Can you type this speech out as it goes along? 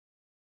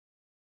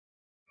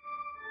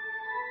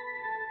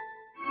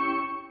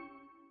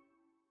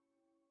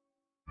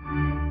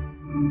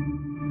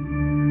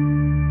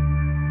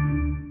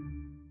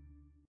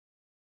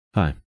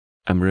Hi,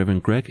 I'm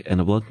Reverend Greg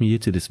and I welcome you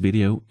to this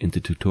video in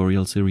the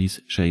tutorial series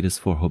Shaders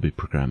for Hobby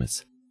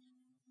Programmers.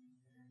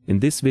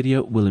 In this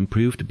video we'll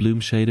improve the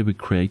bloom shader we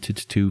created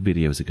 2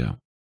 videos ago.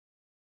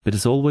 But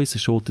as always, a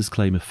short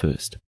disclaimer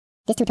first.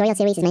 This tutorial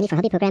series is mainly for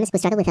hobby programmers who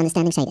struggle with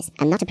understanding shaders.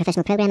 I'm not a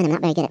professional programmer and I'm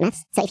not very good at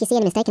maths, so if you see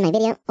any mistake in my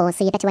video or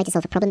see a better way to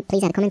solve a problem,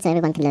 please add a comment so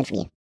everyone can learn from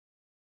you.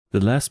 The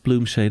last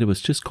bloom shader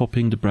was just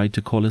copying the brighter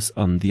colors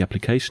on the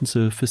application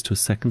surface to a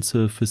second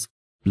surface,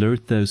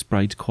 blurred those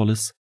bright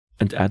colors,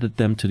 and added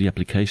them to the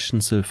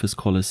application surface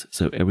colors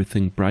so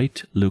everything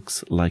bright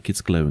looks like it's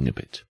glowing a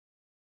bit.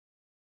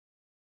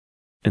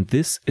 And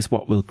this is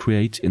what we'll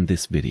create in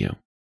this video.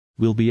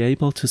 We'll be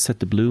able to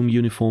set the bloom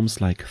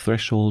uniforms like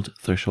threshold,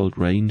 threshold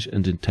range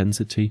and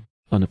intensity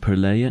on a per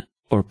layer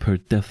or per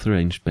depth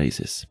range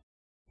basis,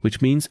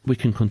 which means we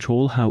can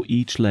control how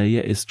each layer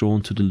is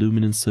drawn to the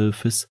luminance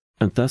surface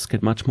and thus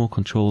get much more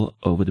control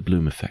over the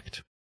bloom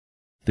effect.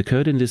 The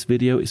code in this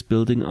video is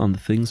building on the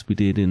things we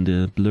did in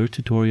the blur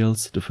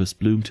tutorials, the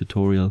first bloom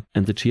tutorial,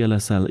 and the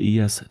GLSL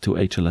ES to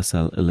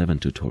HLSL 11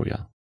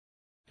 tutorial.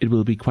 It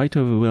will be quite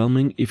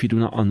overwhelming if you do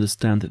not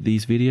understand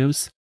these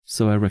videos,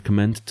 so I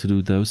recommend to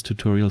do those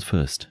tutorials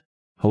first.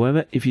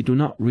 However, if you do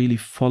not really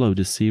follow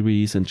the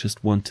series and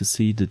just want to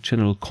see the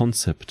general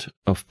concept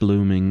of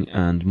blooming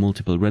and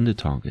multiple render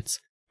targets,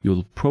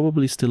 you'll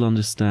probably still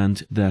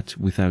understand that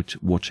without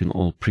watching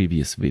all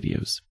previous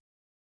videos.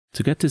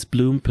 To get this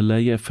bloom per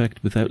layer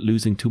effect without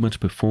losing too much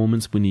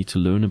performance, we need to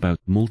learn about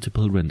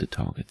multiple render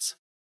targets.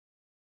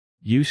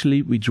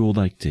 Usually we draw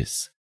like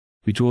this.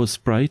 We draw a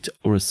sprite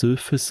or a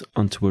surface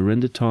onto a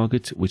render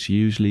target, which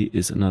usually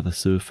is another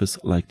surface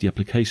like the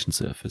application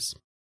surface.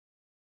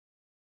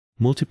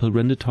 Multiple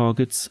render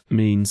targets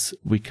means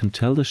we can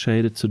tell the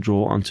shader to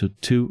draw onto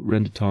 2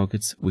 render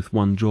targets with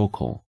one draw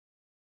call.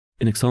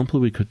 In example,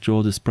 we could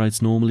draw the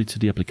sprites normally to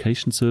the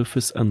application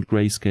surface and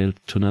grayscale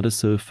to another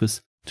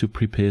surface to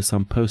prepare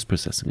some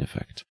post-processing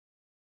effect.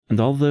 And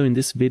although in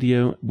this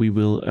video we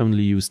will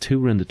only use 2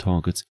 render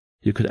targets,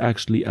 you could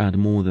actually add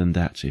more than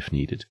that if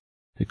needed.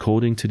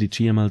 According to the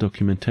GML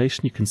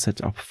documentation, you can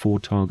set up 4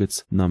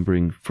 targets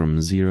numbering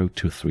from 0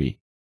 to 3.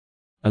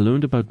 I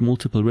learned about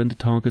multiple render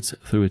targets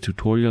through a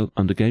tutorial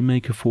on the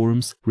GameMaker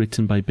forums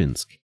written by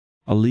Binsk.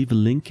 I'll leave a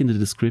link in the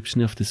description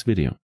of this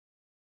video.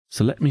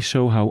 So let me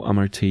show how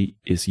MRT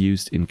is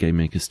used in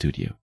GameMaker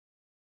Studio.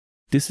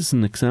 This is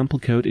an example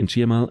code in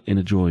GML in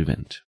a draw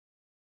event.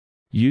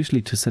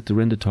 Usually to set the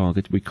render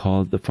target we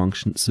call the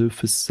function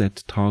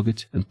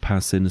surfaceSetTarget and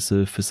pass in a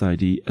surface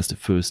ID as the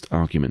first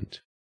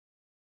argument.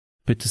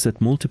 But to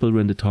set multiple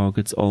render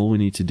targets, all we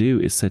need to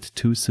do is set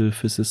 2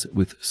 surfaces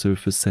with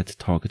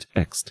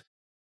surfaceSetTargetExt.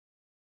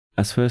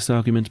 As first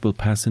argument we'll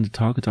pass in the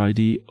target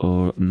ID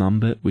or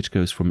number which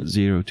goes from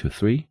 0 to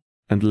 3,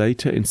 and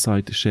later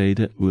inside the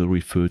shader we'll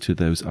refer to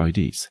those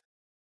IDs.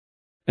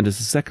 And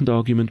as a second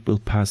argument we'll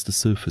pass the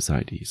surface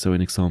ID, so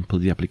in example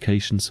the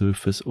application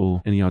surface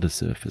or any other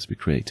surface we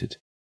created.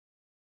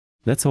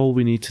 That's all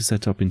we need to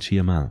set up in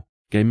GML.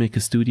 GameMaker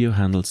Studio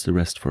handles the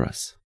rest for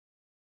us.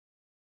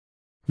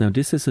 Now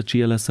this is a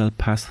GLSL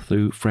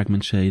pass-through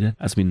fragment shader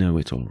as we know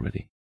it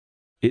already.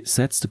 It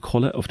sets the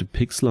color of the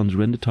pixel on the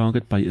render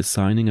target by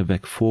assigning a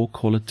vec4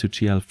 color to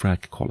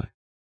GLFrag color.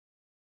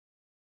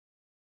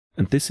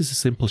 And this is a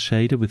simple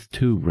shader with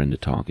 2 render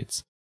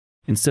targets.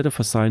 Instead of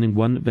assigning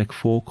one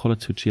vec4 color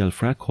to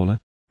GLFrag color,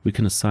 we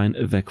can assign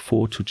a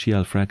vec4 to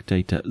GLFrag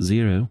data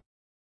 0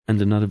 and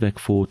another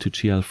vec4 to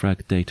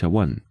GLFrag data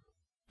 1.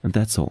 And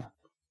that's all.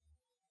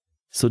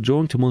 So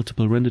drawing to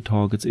multiple render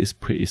targets is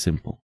pretty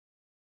simple.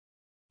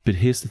 But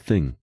here's the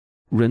thing.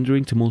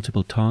 Rendering to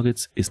multiple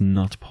targets is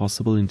not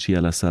possible in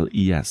GLSL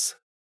ES.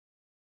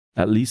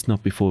 At least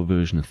not before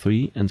version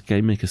 3, and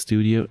GameMaker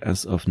Studio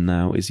as of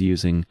now is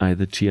using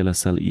either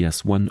GLSL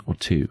ES 1 or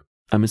 2.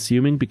 I'm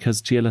assuming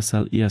because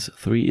GLSL ES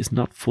 3 is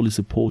not fully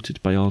supported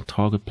by all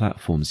target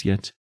platforms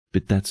yet,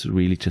 but that's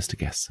really just a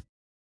guess.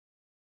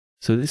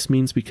 So this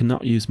means we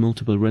cannot use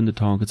multiple render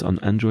targets on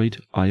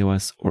Android,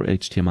 iOS or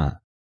HTML.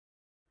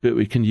 But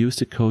we can use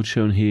the code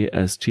shown here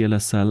as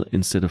GLSL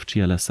instead of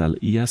GLSL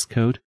ES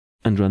code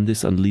and run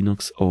this on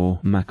Linux or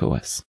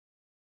macOS.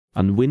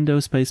 On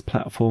Windows-based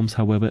platforms,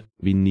 however,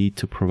 we need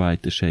to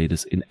provide the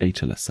shaders in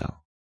HLSL.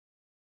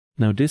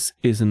 Now this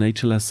is an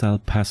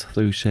HLSL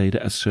pass-through shader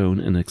as shown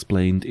and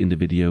explained in the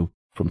video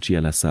from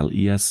GLSL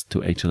ES to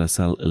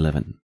HLSL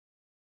 11.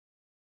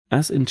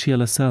 As in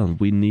GLSL,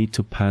 we need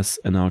to pass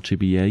an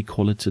RGBA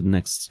color to the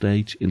next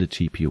stage in the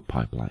GPU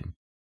pipeline.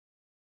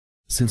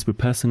 Since we're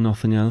passing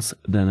nothing else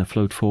than a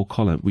float4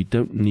 color, we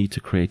don't need to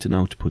create an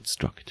output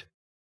struct.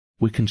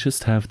 We can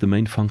just have the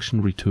main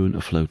function return a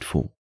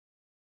float4.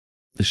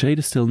 The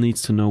shader still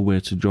needs to know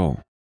where to draw.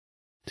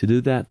 To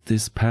do that,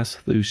 this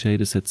pass-through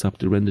shader sets up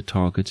the render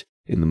target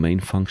in the main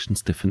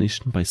function's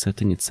definition by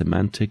setting its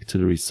semantic to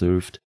the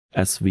reserved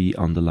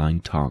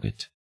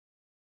SV_target.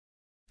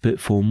 But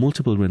for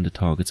multiple render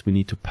targets we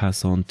need to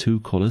pass on 2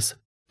 colors,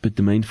 but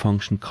the main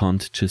function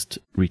can't just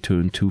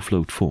return 2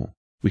 float4.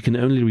 We can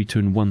only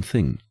return one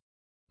thing.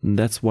 And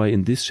that's why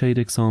in this shader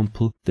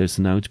example there's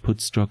an output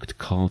struct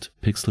called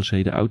pixel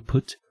shader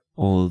output,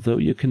 although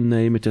you can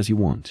name it as you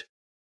want.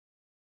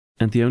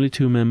 And the only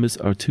two members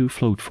are two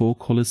float 4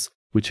 colors,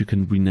 which you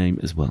can rename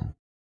as well.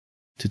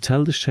 To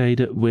tell the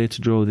shader where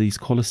to draw these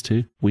colors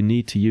to, we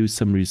need to use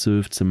some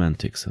reserved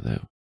semantics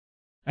though.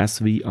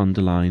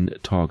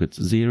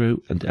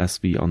 SV_target0 and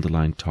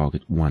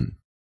SV_target1.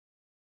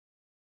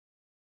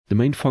 The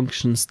main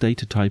function's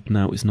data type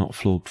now is not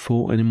float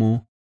 4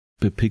 anymore,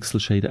 but pixel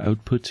shader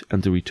output,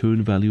 and the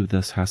return value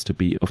thus has to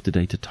be of the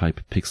data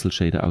type pixel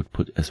shader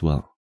output as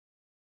well.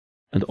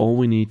 And all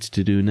we need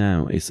to do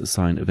now is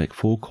assign a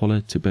vec4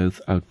 color to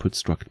both output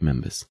struct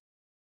members,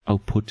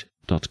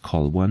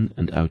 output.col1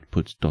 and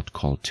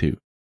output.col2.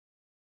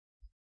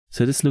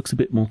 So this looks a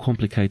bit more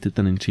complicated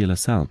than in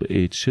GLSL, but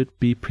it should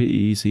be pretty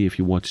easy if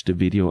you watched the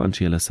video on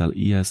GLSL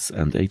ES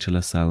and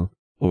HLSL,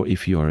 or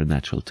if you are a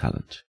natural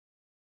talent.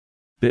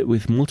 But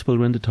with multiple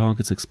render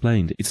targets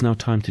explained, it's now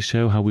time to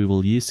show how we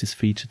will use this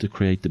feature to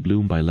create the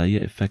bloom by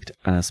layer effect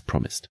as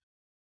promised.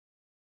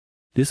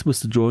 This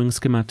was the drawing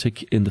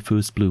schematic in the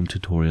first bloom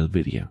tutorial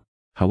video.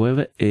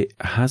 However, it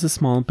has a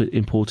small but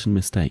important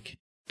mistake.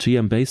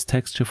 GM-based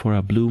texture for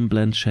our bloom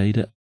blend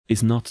shader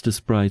is not the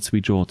sprites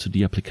we draw to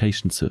the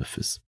application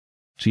surface.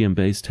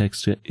 GM-based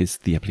texture is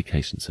the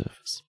application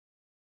surface.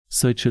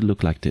 So it should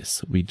look like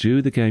this. We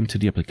drew the game to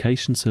the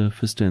application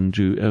surface, then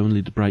drew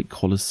only the bright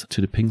colors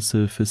to the ping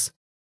surface,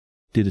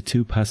 did a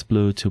 2-pass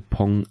blur to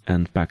Pong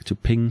and back to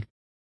ping,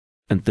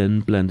 and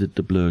then blended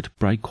the blurred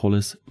bright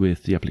colors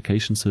with the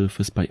application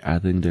surface by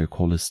adding their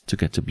colors to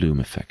get the bloom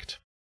effect.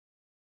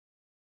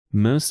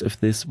 Most of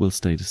this will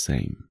stay the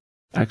same.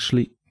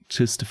 Actually,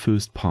 just the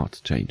first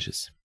part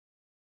changes.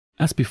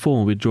 As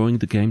before, we're drawing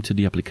the game to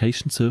the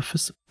application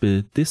surface,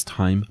 but this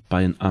time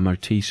by an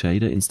MRT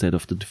shader instead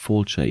of the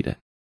default shader.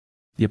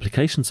 The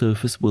application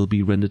surface will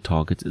be render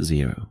target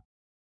 0.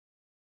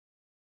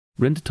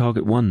 Render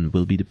target 1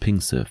 will be the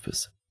ping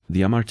surface.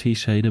 The MRT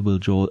shader will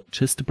draw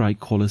just the bright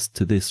colors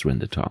to this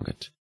render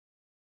target.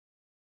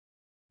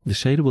 The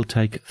shader will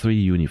take 3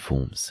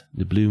 uniforms.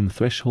 The bloom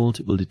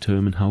threshold will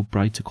determine how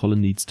bright the color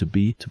needs to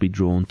be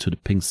drawn to the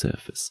ping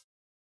surface.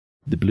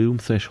 The bloom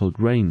threshold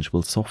range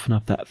will soften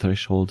up that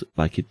threshold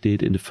like it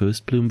did in the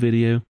first bloom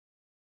video,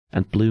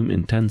 and bloom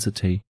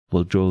intensity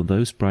will draw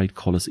those bright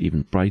colors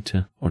even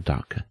brighter or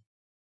darker.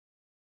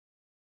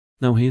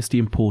 Now here's the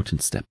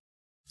important step.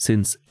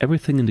 Since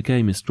everything in the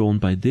game is drawn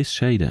by this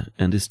shader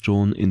and is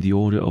drawn in the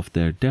order of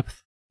their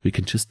depth, we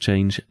can just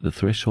change the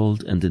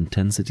threshold and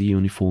intensity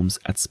uniforms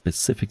at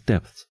specific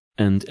depths,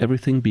 and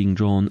everything being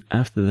drawn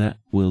after that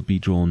will be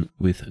drawn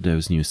with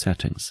those new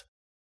settings.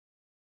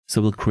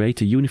 So we'll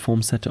create a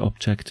uniform setter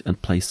object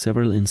and place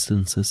several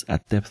instances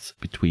at depths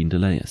between the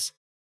layers.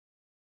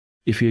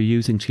 If you're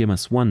using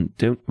GMS1,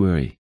 don't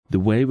worry. The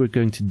way we're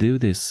going to do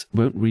this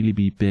won't really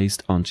be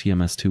based on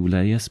GMS2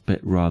 layers, but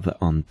rather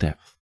on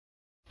depth.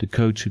 The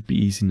code should be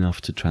easy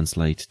enough to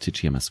translate to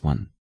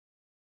GMS1.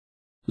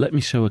 Let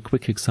me show a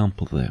quick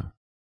example though.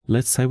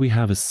 Let's say we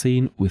have a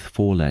scene with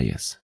 4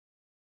 layers.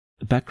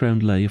 A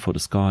background layer for the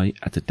sky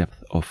at a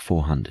depth of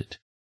 400.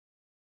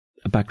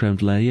 A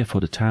background layer for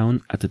the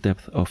town at a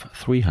depth of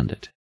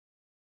 300.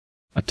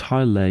 A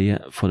tile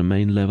layer for the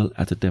main level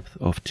at a depth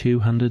of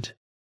 200.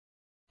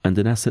 And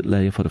an asset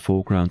layer for the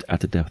foreground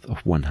at a depth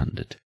of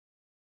 100.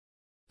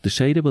 The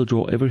shader will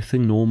draw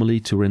everything normally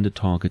to render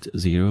target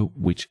 0,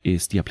 which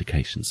is the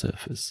application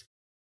surface.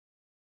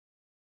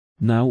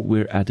 Now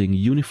we're adding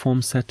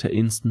uniform setter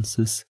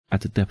instances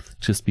at a depth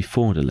just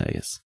before the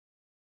layers.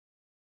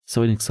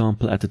 So in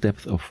example, at a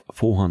depth of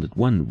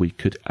 401, we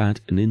could add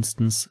an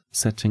instance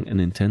setting an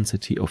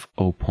intensity of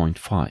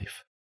 0.5.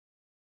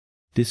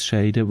 This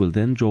shader will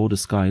then draw the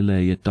sky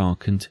layer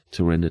darkened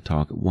to render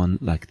target 1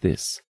 like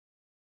this.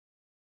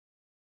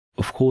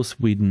 Of course,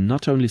 we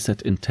not only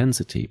set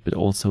intensity, but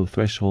also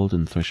threshold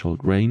and threshold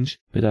range,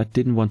 but I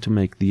didn't want to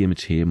make the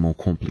image here more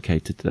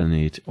complicated than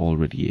it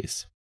already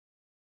is.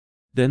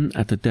 Then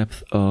at the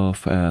depth of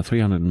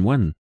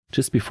 301,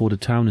 just before the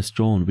town is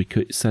drawn, we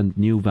could send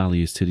new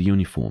values to the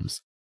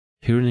uniforms.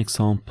 Here an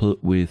example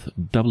with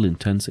double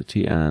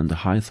intensity and a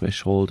high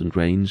threshold and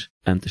range,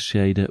 and the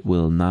shader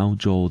will now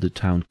draw the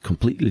town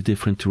completely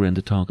different to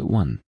render target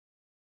 1.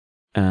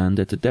 And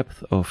at the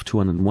depth of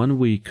 201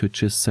 we could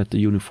just set the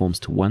uniforms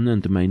to 1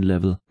 and the main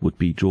level would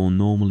be drawn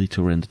normally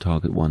to render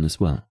target 1 as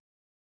well.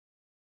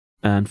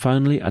 And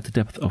finally at the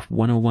depth of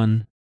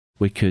 101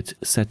 we could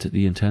set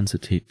the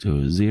intensity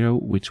to 0,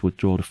 which would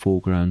draw the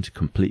foreground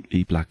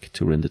completely black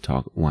to render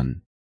target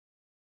 1.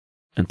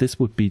 And this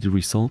would be the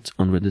result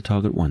on render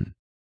target 1.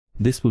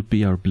 This would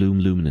be our bloom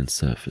luminance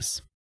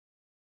surface.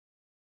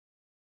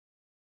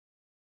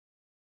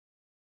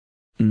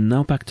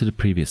 Now back to the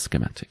previous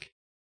schematic.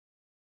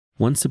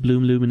 Once the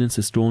bloom luminance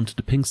is drawn to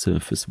the ping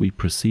surface, we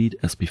proceed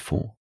as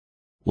before.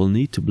 We'll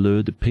need to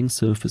blur the ping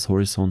surface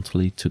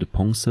horizontally to the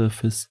Pong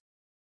surface,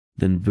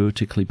 then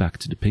vertically back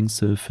to the ping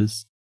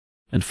surface,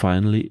 and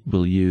finally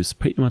we'll use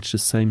pretty much the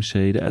same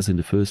shader as in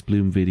the first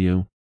bloom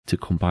video to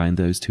combine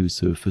those two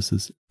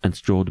surfaces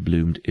and draw the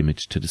bloomed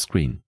image to the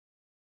screen.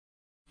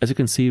 As you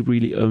can see,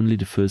 really only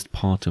the first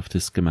part of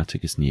this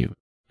schematic is new.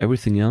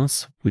 Everything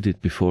else we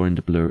did before in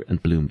the blur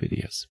and bloom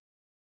videos.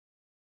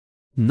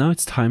 Now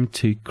it's time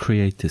to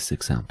create this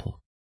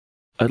example.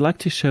 I'd like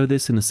to show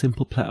this in a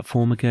simple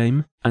platformer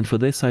game, and for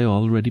this I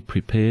already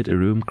prepared a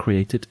room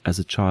created as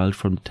a child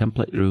from the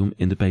template room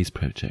in the base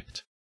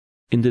project.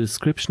 In the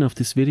description of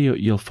this video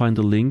you'll find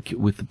a link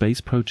with the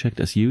base project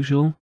as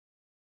usual,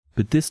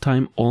 but this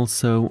time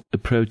also a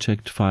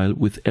project file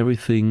with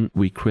everything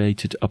we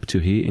created up to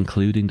here,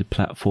 including the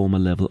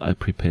platformer level I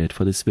prepared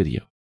for this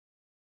video.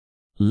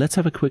 Let's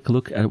have a quick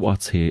look at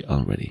what's here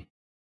already.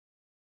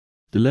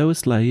 The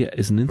lowest layer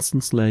is an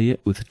instance layer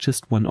with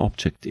just one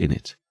object in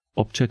it.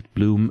 Object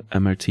Bloom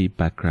MRT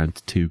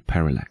background 2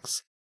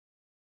 parallax.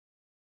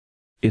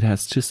 It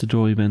has just a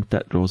draw event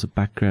that draws a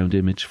background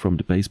image from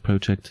the base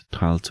project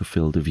tile to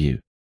fill the view.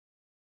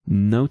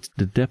 Note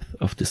the depth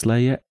of this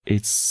layer,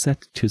 it's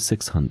set to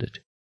 600.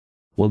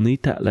 We'll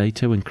need that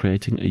later when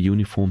creating a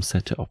uniform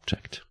setter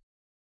object.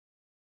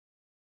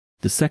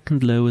 The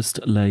second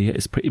lowest layer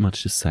is pretty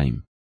much the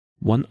same.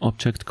 One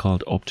object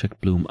called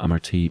Object Bloom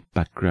MRT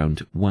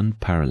background 1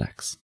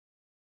 parallax.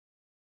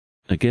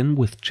 Again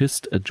with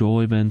just a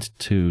draw event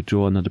to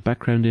draw another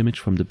background image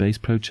from the base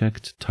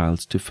project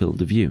tiles to fill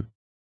the view.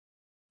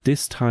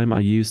 This time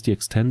I use the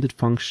extended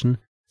function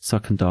so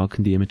I can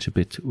darken the image a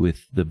bit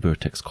with the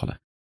vertex color.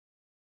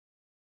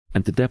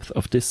 And the depth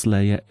of this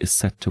layer is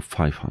set to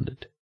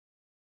 500.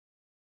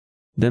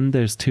 Then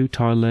there's 2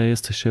 tile layers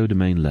to show the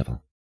main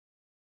level.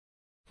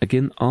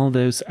 Again, all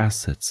those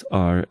assets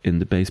are in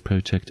the base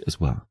project as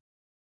well.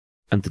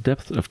 And the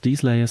depth of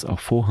these layers are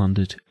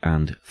 400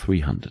 and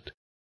 300.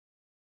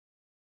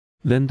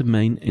 Then the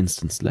main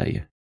instance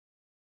layer.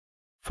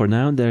 For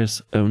now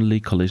there's only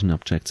collision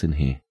objects in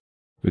here.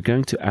 We're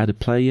going to add a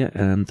player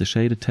and the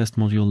shader test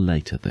module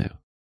later though.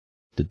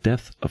 The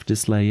depth of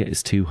this layer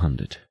is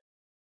 200.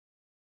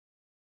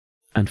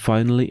 And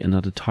finally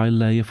another tile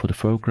layer for the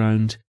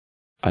foreground.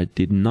 I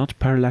did not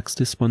parallax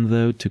this one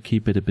though to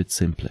keep it a bit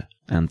simpler,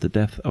 and the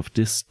depth of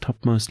this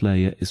topmost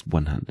layer is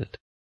 100.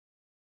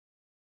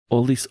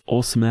 All these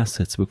awesome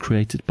assets were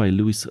created by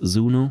Luis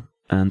Zuno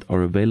and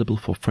are available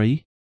for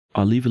free.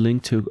 I'll leave a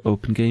link to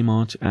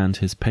OpenGameArt and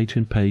his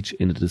Patreon page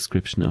in the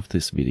description of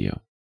this video.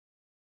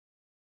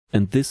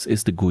 And this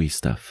is the GUI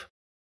stuff.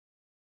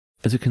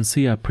 As you can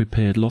see, I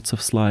prepared lots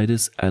of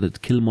sliders,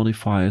 added kill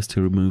modifiers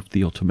to remove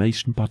the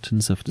automation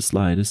buttons of the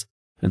sliders,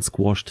 and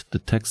squashed the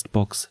text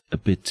box a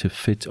bit to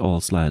fit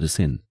all sliders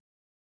in.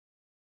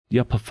 The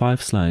upper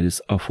 5 sliders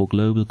are for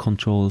global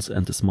controls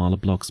and the smaller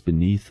blocks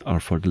beneath are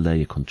for the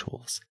layer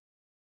controls.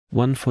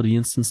 One for the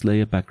instance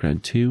layer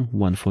background 2,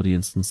 one for the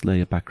instance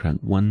layer background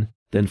 1,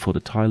 then for the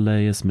tile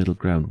layers middle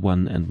ground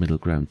 1 and middle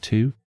ground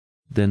 2,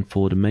 then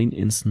for the main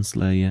instance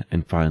layer,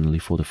 and finally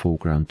for the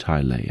foreground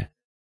tile layer.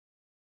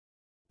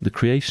 The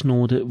creation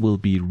order will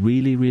be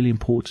really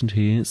important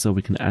here so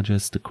we can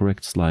adjust the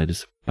correct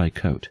sliders by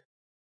code.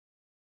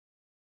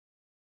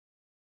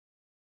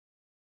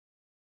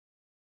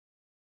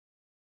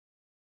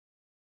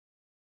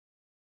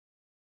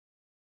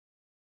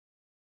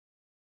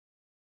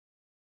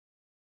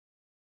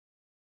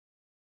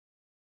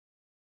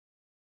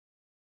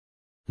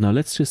 Now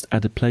let's just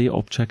add a player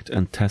object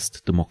and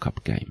test the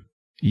mockup game.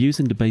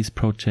 Using the base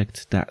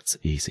project, that's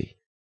easy.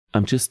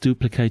 I'm just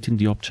duplicating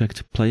the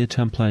object player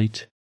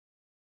template,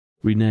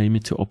 rename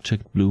it to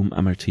Object Bloom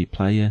MRT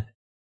Player,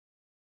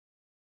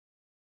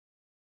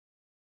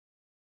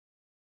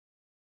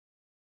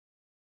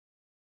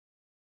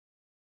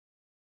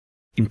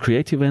 in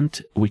Create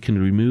Event we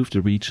can remove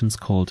the regions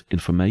called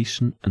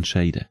Information and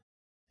Shader.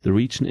 The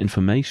region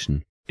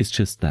information is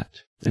just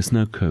that, there's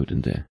no code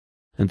in there.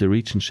 And the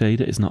region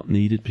shader is not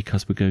needed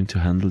because we're going to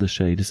handle the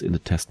shaders in the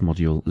test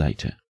module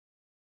later.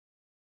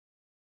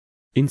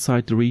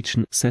 Inside the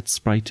region Set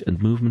Sprite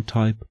and Movement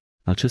Type,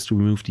 I'll just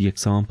remove the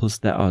examples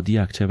that are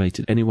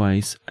deactivated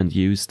anyways and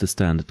use the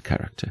standard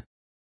character.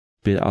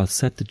 But I'll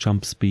set the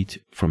jump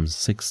speed from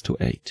 6 to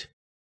 8.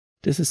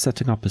 This is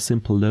setting up a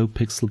simple low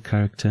pixel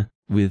character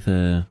with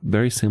a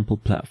very simple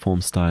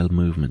platform style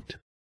movement.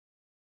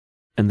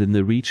 And in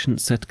the region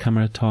Set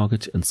Camera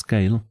Target and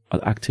Scale,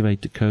 I'll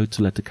activate the code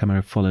to let the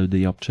camera follow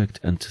the object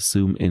and to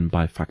zoom in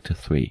by factor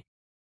 3.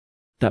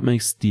 That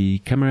makes the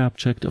camera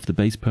object of the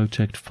base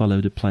project follow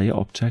the player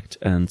object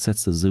and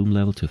sets the zoom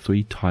level to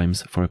 3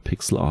 times for a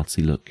pixel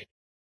artsy look.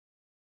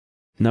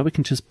 Now we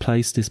can just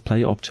place this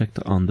player object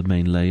on the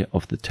main layer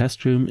of the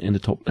test room in the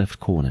top left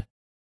corner.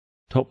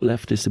 Top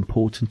left is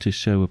important to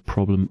show a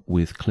problem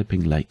with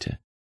clipping later.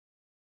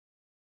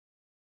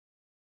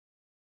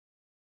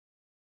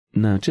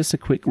 Now just a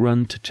quick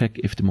run to check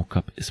if the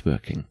mockup is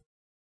working.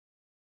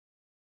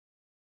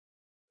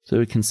 So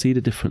we can see the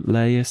different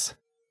layers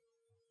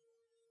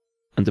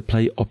and the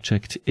play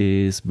object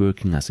is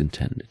working as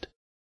intended.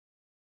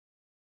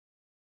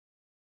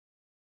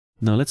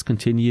 Now let's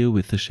continue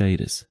with the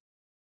shaders.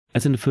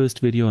 As in the first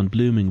video on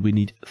blooming, we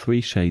need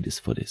 3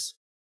 shaders for this.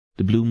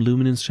 The bloom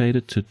luminance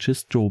shader to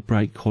just draw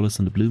bright colors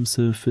on the bloom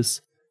surface,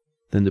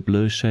 then the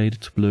blur shader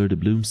to blur the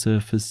bloom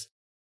surface,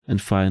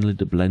 and finally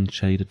the blend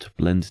shader to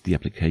blend the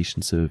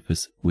application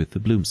surface with the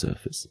bloom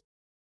surface.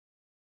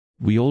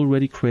 We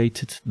already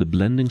created the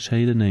blending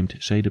shader named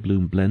Shader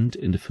Bloom Blend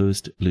in the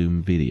first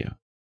bloom video.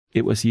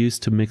 It was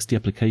used to mix the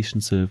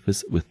application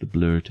surface with the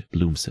blurred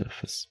bloom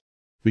surface.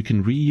 We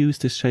can reuse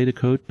this shader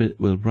code, but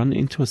we'll run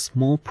into a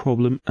small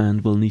problem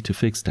and we'll need to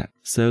fix that.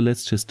 So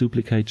let's just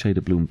duplicate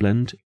Shader Bloom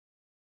Blend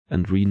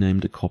and rename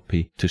the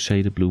copy to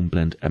Shader Bloom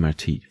Blend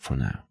MRT for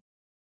now.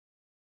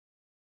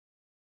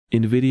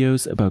 In the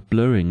videos about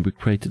blurring, we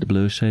created a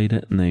blur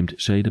shader named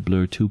Shader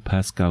Blur 2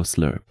 Pass Gauss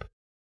Lerp.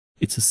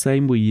 It's the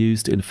same we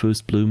used in the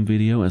first bloom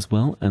video as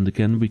well, and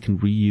again we can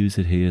reuse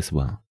it here as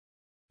well.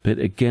 But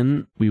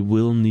again, we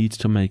will need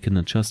to make an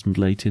adjustment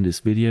later in this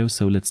video,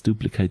 so let's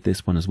duplicate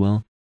this one as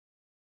well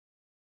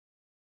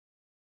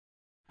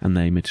and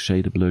name it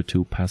Shader Blur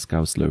 2 Pass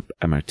Gauss Lerp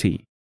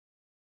MRT.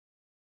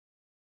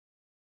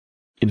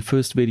 In the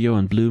first video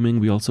on blooming,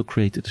 we also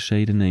created a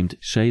shader named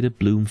Shader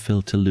Bloom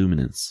Filter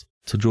Luminance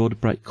to draw the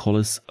bright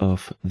colors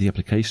of the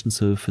application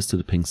surface to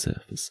the pink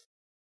surface.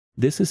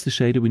 This is the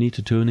shader we need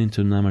to turn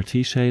into an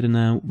MRT shader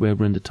now, where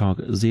render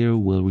target 0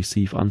 will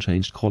receive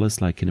unchanged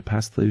colors like in a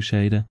pass-through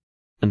shader,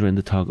 and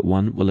render target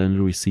 1 will only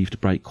receive the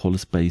bright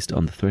colors based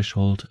on the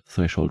threshold,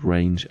 threshold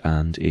range,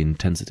 and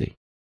intensity.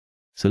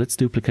 So let's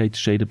duplicate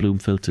Shader Bloom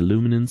Filter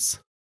Luminance,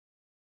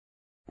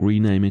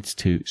 rename it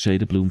to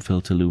Shader Bloom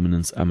Filter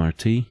Luminance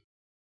MRT,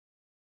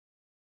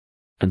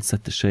 and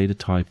set the shader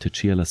type to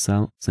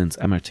GLSL, since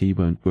MRT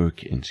won't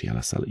work in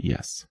GLSL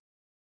ES.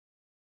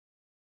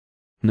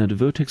 Now the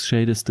vertex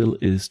shader still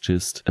is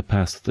just a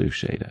pass-through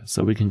shader,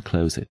 so we can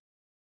close it.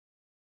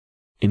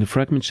 In the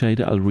fragment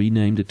shader, I'll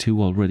rename the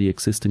two already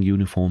existing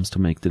uniforms to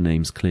make the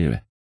names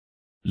clearer.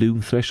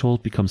 Bloom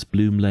Threshold becomes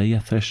Bloom Layer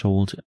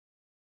Threshold,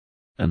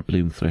 and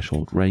Bloom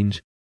Threshold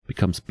Range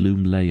becomes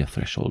Bloom Layer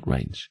Threshold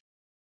Range.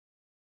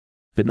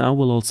 But now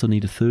we'll also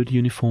need a third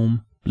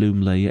uniform,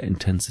 Bloom Layer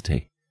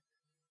Intensity.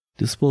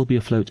 This will be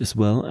a float as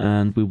well,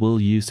 and we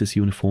will use this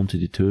uniform to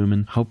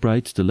determine how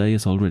bright the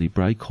layer's already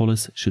bright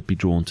colors should be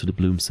drawn to the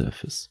bloom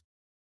surface.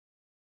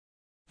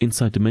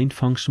 Inside the main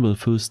function, we'll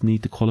first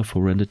need the color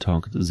for render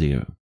target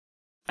 0.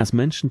 As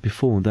mentioned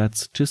before,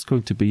 that's just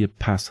going to be a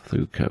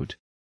pass-through code.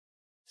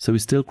 So we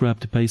still grab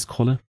the base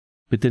color,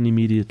 but then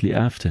immediately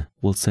after,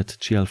 we'll set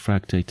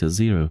GLFrag data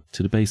 0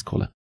 to the base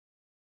color.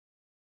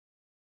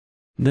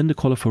 Then the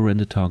color for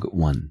render target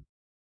 1.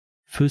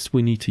 First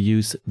we need to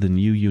use the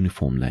new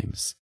uniform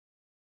names.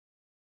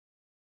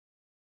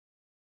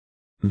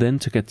 Then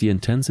to get the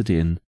intensity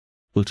in,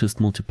 we'll just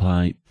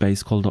multiply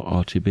base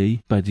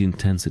color.rgb by the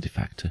intensity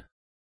factor.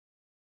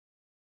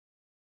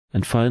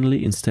 And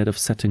finally, instead of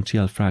setting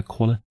GLFrag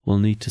color, we'll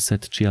need to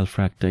set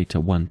GLFrag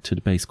data 1 to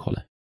the base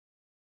color.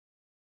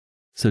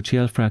 So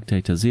GLFrag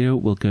data 0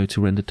 will go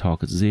to render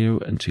target 0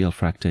 and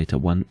GLFrag data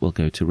 1 will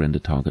go to render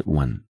target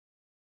 1.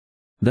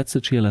 That's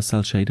the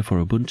GLSL shader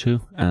for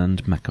Ubuntu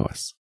and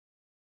macOS.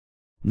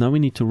 Now we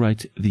need to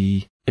write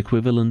the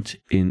equivalent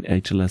in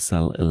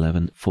HLSL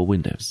 11 for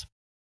Windows.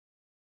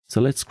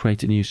 So let's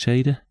create a new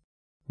shader,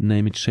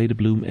 name it Shader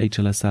Bloom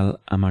HLSL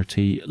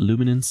MRT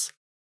Luminance,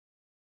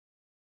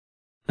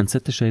 and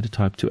set the shader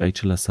type to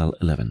HLSL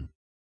 11.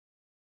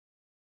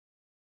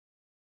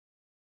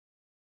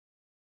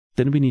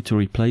 Then we need to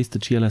replace the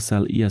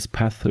GLSL ES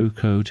pass-through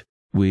code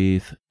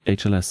with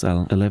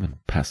HLSL 11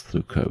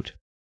 pass-through code.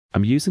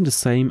 I'm using the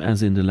same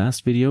as in the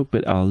last video,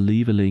 but I'll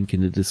leave a link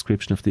in the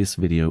description of this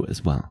video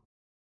as well.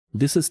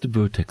 This is the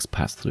vertex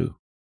pass-through.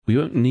 We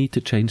won't need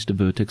to change the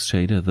vertex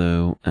shader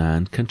though,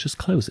 and can just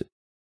close it.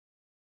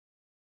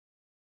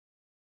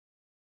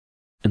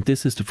 And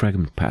this is the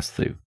fragment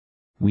pass-through.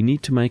 We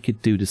need to make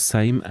it do the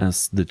same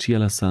as the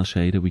GLSL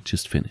shader we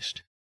just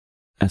finished.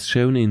 As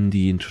shown in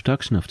the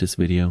introduction of this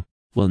video,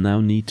 we'll now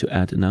need to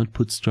add an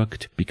output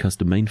struct because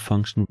the main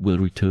function will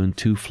return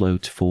 2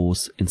 float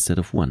 4s instead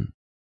of 1.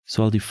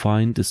 So I'll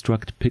define the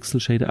struct pixel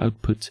shader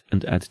output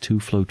and add 2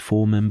 float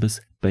 4 members,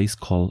 base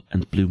call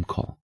and bloom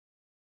call.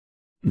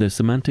 The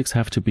semantics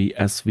have to be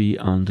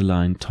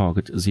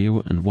SV_target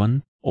 0 and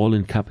 1, all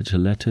in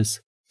capital letters,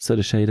 so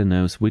the shader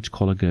knows which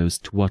color goes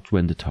to what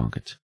render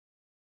target.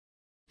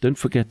 Don't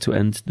forget to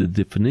end the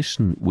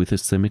definition with a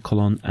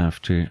semicolon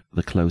after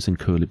the closing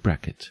curly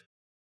bracket.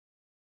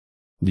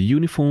 The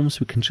uniforms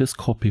we can just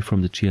copy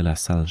from the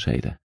GLSL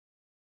shader.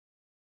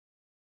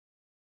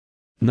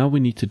 Now we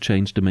need to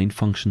change the main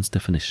function's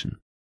definition.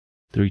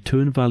 The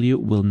return value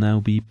will now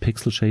be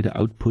pixel shader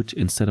output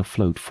instead of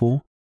float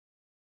 4.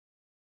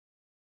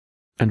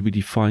 And we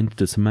defined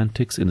the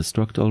semantics in the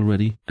struct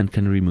already and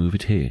can remove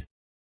it here.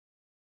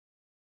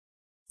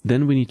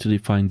 Then we need to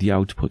define the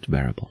output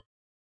variable.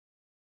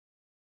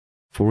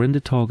 For render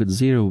target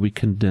 0, we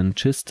can then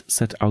just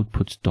set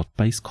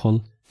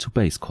output.baseCall to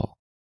baseCall.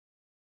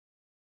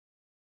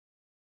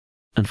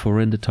 And for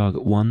render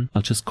target 1,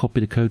 I'll just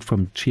copy the code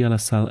from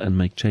GLSL and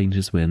make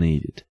changes where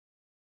needed.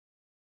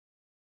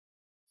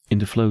 In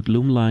the float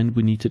loom line,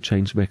 we need to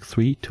change vec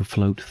 3 to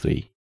float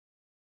 3.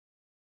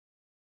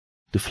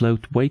 The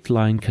float weight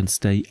line can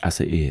stay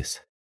as it is.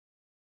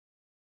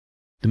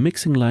 The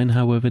mixing line,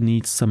 however,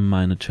 needs some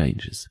minor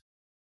changes.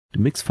 The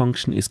mix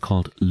function is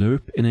called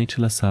lerp in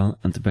HLSL,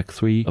 and the vec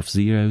 3 of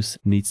zeros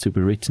needs to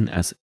be written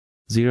as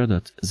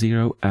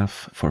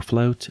 0.0f for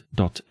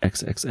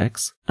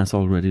float.xxx, as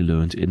already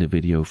learned in the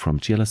video from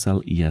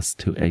GLSL ES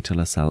to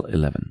HLSL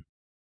 11.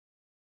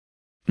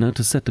 Now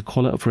to set the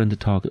color of render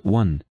target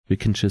 1, we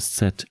can just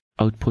set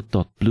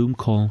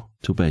output.bloomCall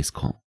to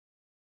baseCall.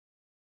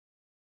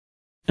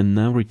 And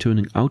now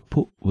returning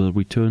output will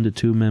return the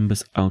two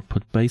members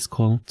output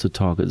baseCall to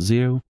target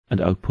 0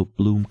 and output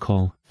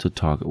bloomCall to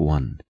target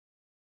 1.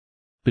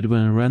 But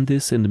when I ran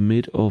this in the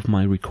mid of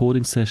my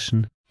recording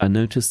session, I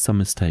noticed some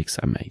mistakes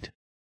I made.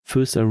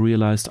 First, I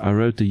realized I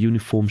wrote the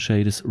uniform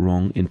shaders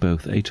wrong in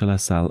both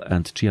HLSL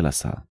and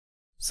GLSL.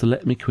 So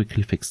let me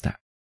quickly fix that.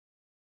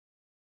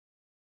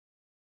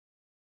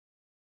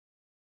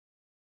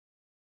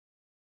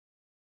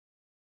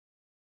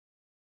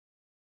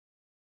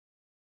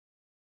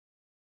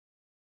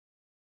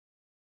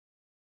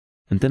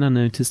 And then I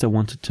noticed I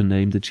wanted to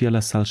name the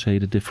GLSL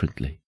shader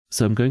differently.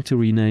 So I'm going to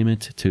rename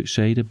it to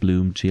Shader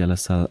Bloom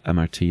GLSL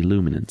MRT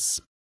Luminance.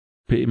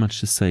 Pretty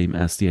much the same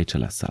as the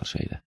HLSL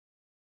shader.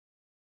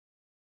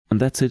 And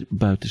that's it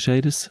about the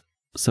shaders.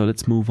 So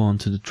let's move on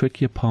to the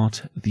trickier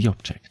part, the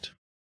object.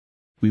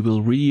 We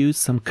will reuse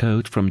some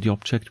code from the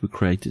object we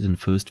created in the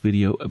first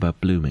video about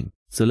blooming.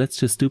 So let's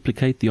just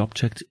duplicate the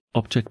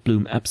object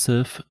bloom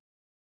observe,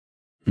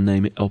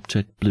 name it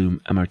object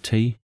bloom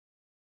MRT,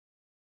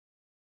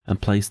 and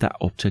place that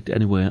object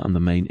anywhere on the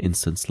main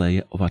instance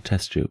layer of our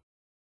test tube.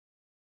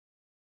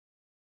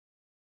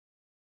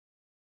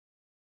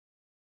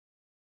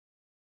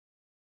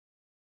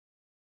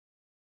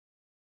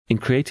 In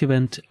Create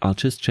Event, I'll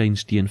just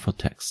change the info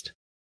text.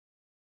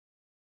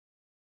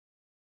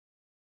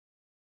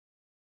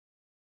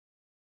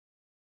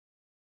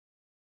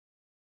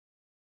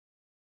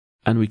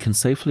 And we can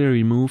safely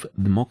remove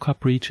the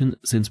mockup region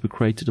since we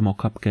created a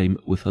mockup game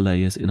with the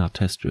layers in our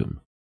test room.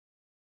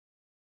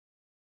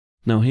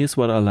 Now here's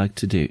what I like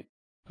to do.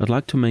 I'd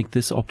like to make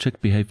this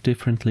object behave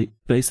differently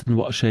based on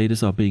what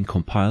shaders are being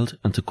compiled,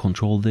 and to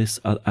control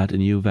this I'll add a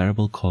new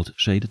variable called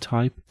shader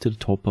type to the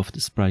top of the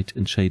sprite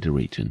and shader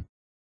region.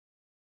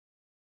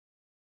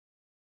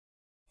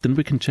 Then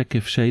we can check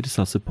if shaders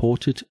are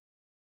supported,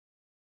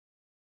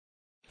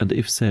 and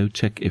if so,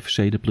 check if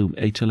Shader Bloom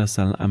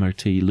HLSL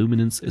MRT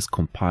Luminance is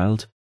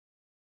compiled,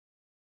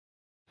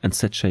 and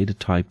set shader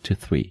type to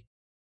 3.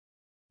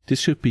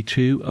 This should be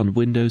true on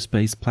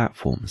Windows-based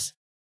platforms.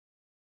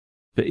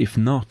 But if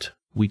not,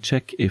 we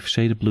check if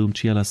Shader Bloom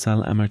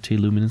GLSL MRT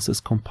Luminance is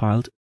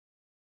compiled,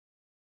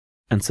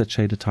 and set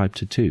shader type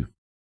to 2.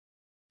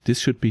 This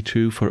should be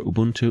true for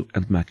Ubuntu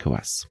and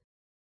macOS.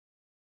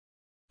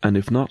 And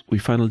if not, we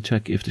finally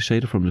check if the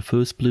shader from the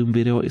first Bloom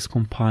video is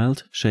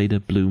compiled,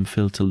 Shader Bloom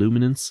Filter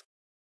Luminance,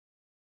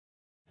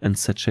 and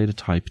set shader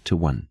type to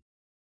 1.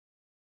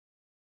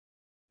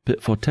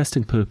 But for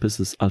testing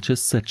purposes, I'll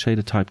just set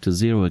shader type to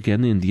 0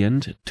 again in the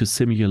end to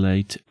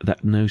simulate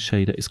that no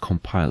shader is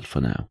compiled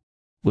for now.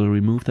 We'll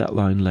remove that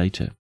line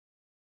later.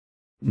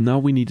 Now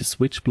we need a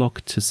switch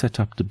block to set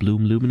up the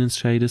Bloom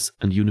Luminance shaders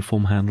and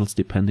uniform handles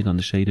depending on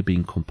the shader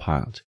being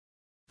compiled.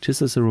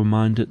 Just as a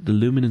reminder, the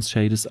luminance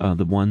shaders are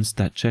the ones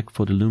that check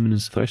for the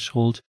luminance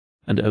threshold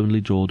and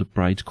only draw the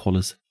bright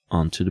colors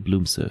onto the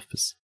bloom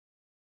surface.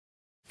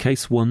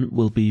 Case 1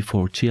 will be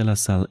for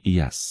GLSL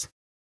ES.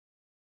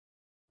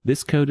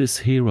 This code is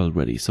here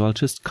already, so I'll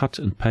just cut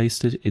and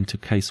paste it into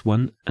case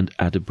 1 and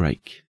add a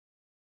break.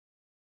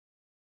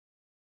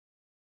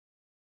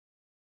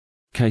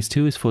 Case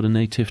 2 is for the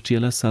native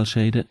GLSL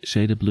shader,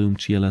 Shader Bloom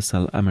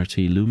GLSL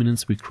MRT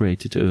Luminance we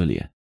created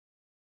earlier.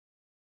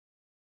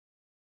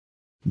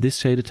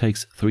 This shader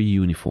takes 3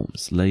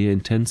 uniforms: layer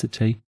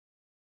intensity,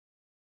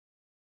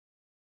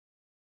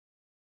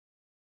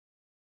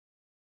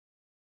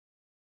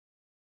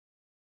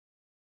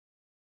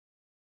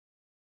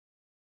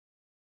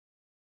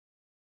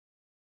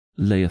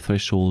 layer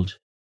threshold,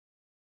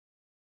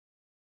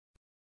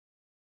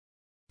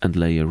 and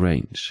layer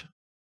range.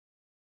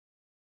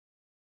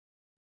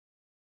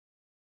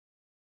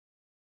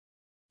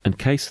 And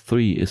case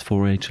 3 is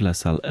for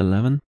HLSL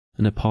 11,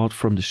 and apart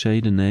from the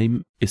shader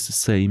name is the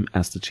same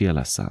as the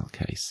GLSL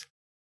case.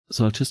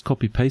 So I'll just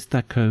copy paste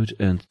that code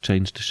and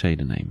change the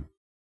shader name.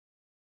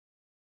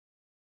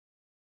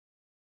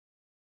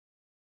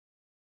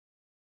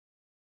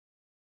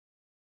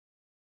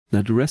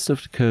 Now the rest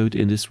of the code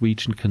in this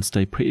region can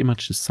stay pretty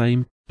much the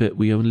same, but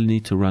we only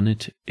need to run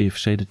it if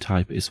shader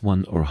type is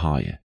 1 or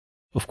higher.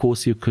 Of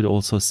course, you could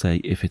also say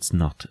if it's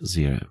not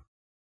 0.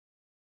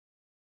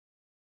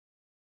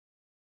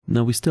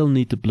 Now we still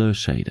need the blur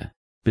shader,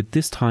 but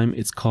this time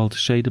it's called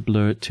Shader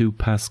Blur 2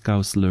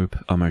 Pascal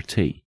Slurp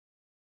MRT.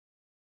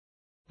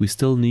 We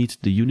still need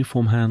the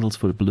uniform handles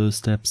for the blur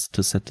steps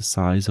to set the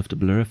size of the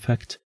blur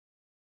effect,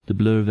 the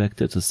blur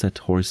vector to set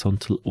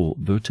horizontal or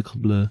vertical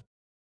blur,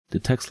 the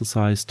texel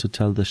size to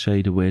tell the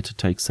shader where to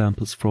take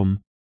samples from,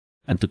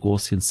 and the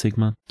Gaussian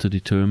sigma to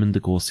determine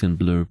the Gaussian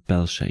blur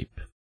bell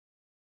shape.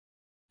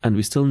 And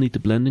we still need the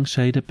blending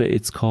shader, but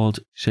it's called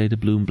Shader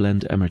Bloom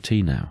Blend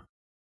MRT now.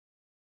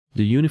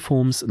 The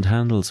uniforms and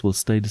handles will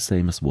stay the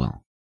same as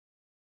well.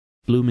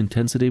 Bloom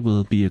intensity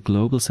will be a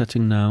global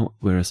setting now,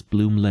 whereas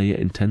bloom layer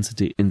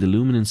intensity in the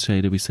luminance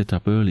shader we set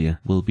up earlier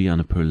will be on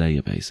a per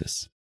layer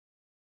basis.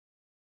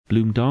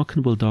 Bloom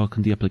darken will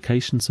darken the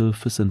application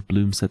surface, and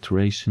bloom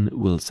saturation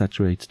will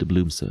saturate the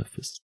bloom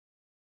surface.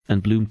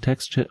 And bloom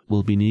texture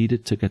will be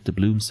needed to get the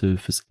bloom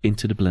surface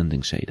into the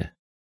blending shader.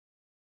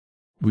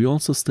 We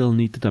also still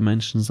need the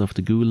dimensions of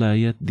the GUI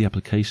layer, the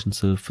application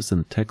surface,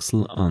 and the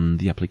texel on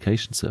the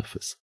application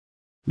surface.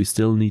 We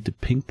still need the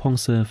ping pong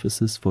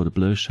surfaces for the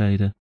blur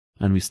shader,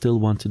 and we still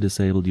want to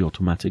disable the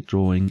automatic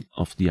drawing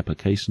of the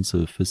application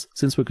surface,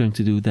 since we're going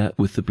to do that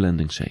with the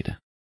blending shader.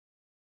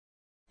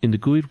 In the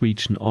GUI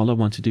region, all I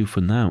want to do for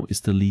now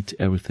is delete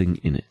everything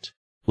in it.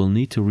 We'll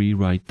need to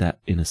rewrite that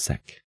in a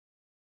sec.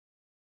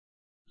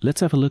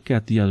 Let's have a look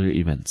at the other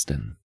events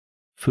then.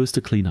 First,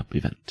 the cleanup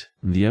event.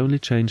 The only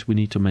change we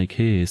need to make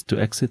here is to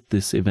exit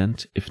this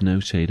event if no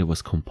shader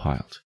was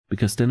compiled,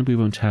 because then we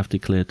won't have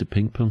declared the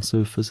ping pong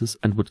surfaces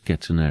and would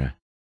get an error.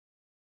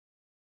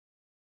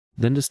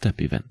 Then the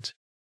step event.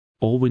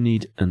 All we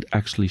need, and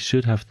actually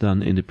should have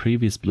done in the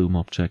previous bloom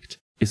object,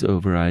 is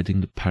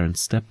overriding the parent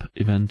step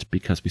event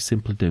because we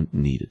simply don't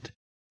need it.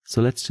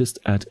 So let's just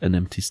add an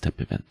empty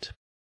step event.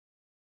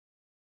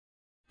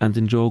 And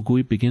in draw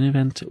GUI begin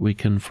event, we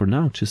can for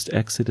now just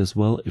exit as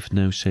well if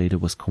no shader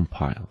was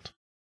compiled.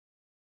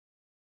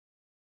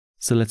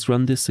 So let's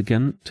run this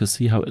again to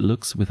see how it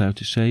looks without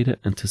a shader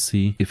and to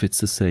see if it's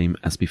the same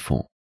as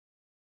before.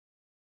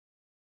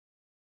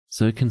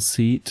 So you can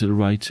see to the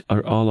right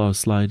are all our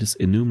sliders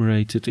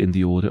enumerated in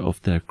the order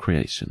of their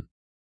creation.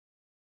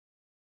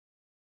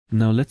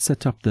 Now let's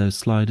set up those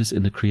sliders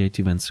in the Create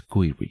Events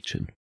GUI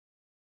region.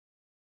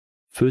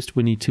 First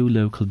we need two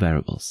local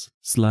variables.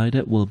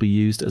 Slider will be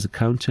used as a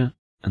counter,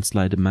 and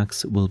slider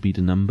max will be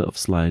the number of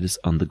sliders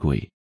on the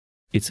GUI.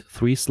 It's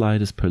 3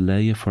 sliders per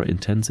layer for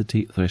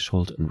intensity,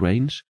 threshold and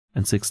range,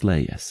 and 6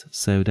 layers,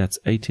 so that's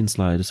 18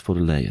 sliders for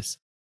the layers.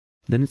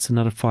 Then it's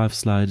another 5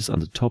 sliders on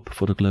the top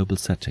for the global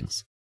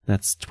settings.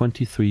 That's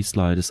 23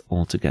 sliders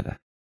altogether.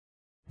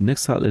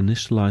 Next I'll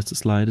initialize the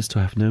sliders to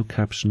have no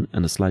caption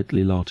and a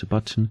slightly larger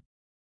button.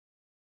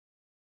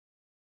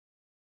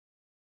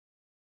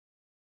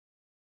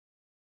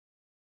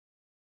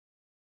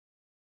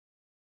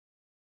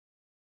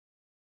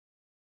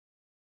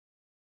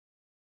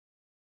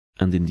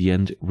 And in the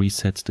end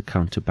reset the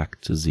counter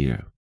back to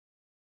 0.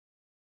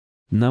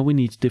 Now we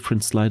need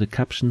different slider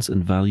captions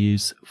and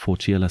values for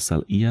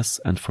GLSL ES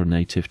and for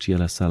native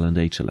GLSL and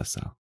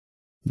HLSL.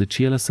 The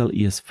GLSL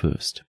ES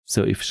first,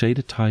 so if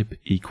shader type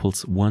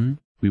equals 1,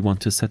 we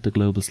want to set the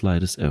global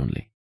sliders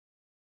only.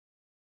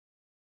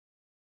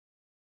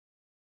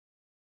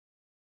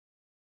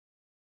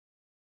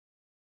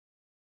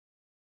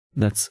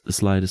 That's the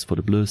sliders for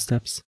the blur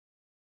steps,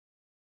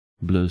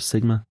 blur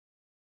sigma,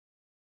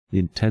 the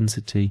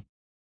intensity,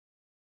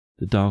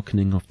 the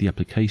darkening of the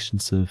application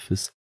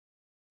surface,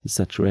 the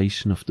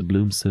saturation of the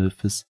bloom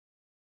surface,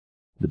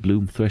 the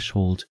bloom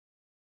threshold,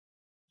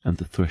 and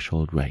the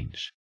threshold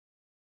range.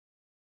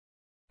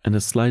 And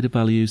as slider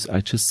values,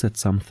 I just set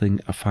something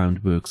I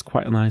found works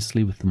quite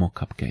nicely with the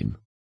mockup game.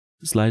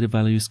 The slider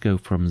values go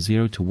from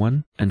 0 to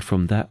 1, and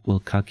from that we'll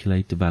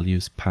calculate the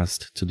values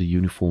passed to the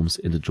uniforms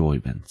in the draw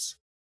events.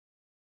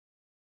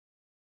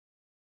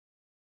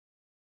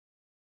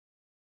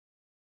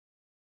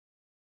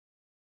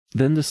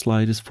 Then the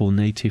sliders for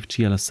native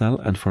GLSL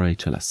and for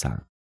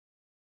HLSL.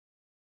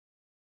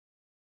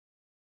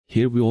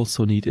 Here we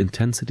also need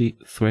intensity,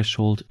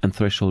 threshold and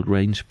threshold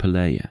range per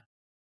layer.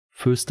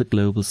 First the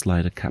global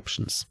slider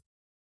captions.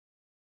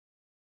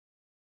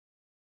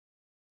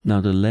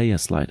 Now the layer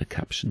slider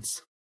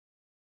captions.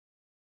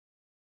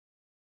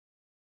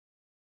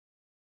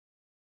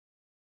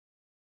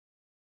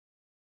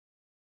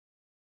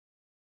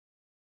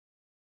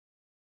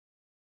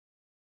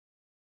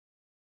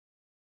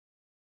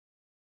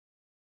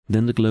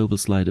 Then the global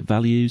slider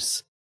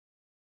values.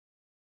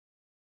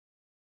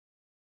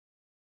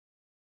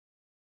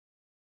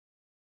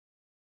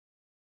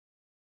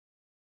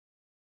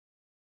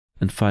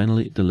 And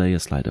finally the layer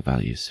slider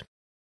values.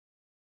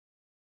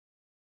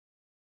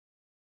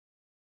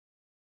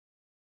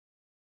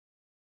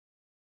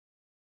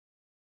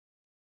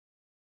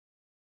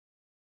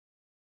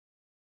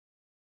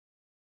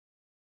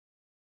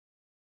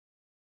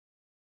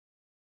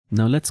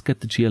 Now let's get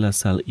the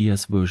GLSL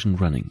ES version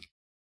running.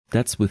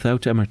 That's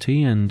without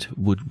MRT and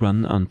would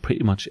run on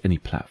pretty much any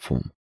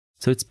platform.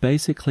 So it's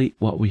basically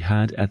what we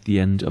had at the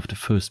end of the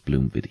first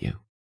Bloom video.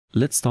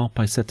 Let's start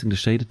by setting the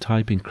shader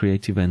type in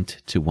Create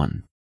Event to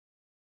 1.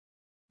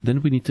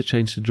 Then we need to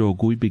change the Draw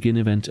GUI Begin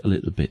event a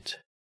little bit.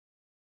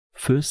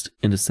 First,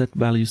 in the Set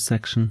Values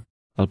section,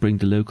 I'll bring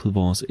the local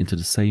vars into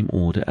the same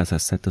order as I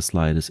set the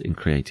sliders in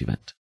Create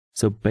Event.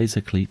 So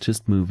basically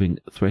just moving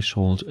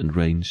threshold and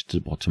range to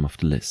the bottom of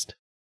the list.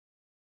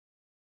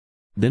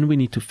 Then we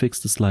need to fix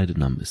the slider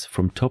numbers.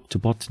 From top to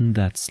bottom,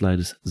 that's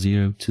sliders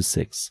 0 to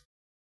 6.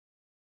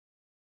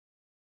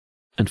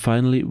 And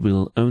finally,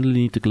 we'll only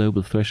need the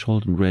global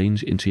threshold and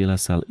range in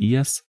GLSL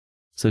ES,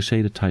 so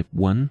shader type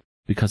 1,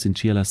 because in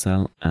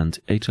GLSL and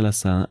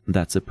HLSL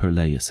that's a per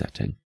layer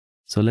setting.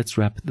 So let's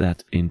wrap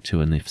that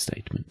into an if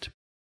statement.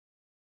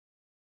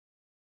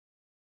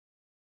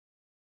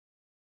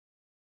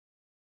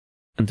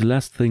 And the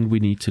last thing we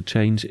need to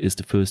change is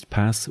the first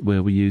pass,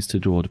 where we use to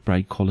draw the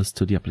bright colors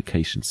to the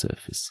application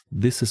surface.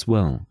 This as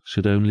well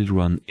should only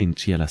run in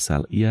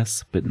GLSL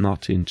ES, but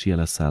not in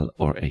GLSL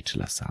or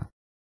HLSL.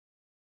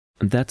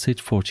 And that's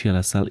it for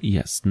GLSL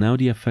ES. Now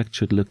the effect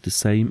should look the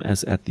same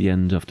as at the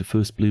end of the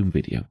first Bloom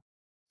video.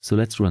 So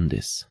let's run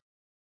this.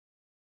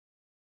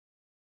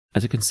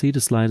 As you can see, the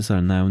sliders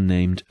are now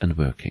named and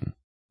working.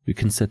 We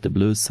can set the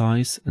blur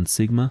size and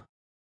sigma,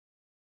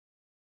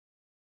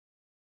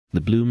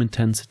 the bloom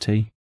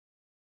intensity,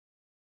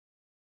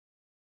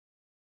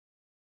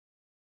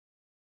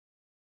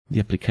 the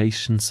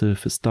application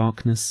surface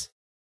darkness,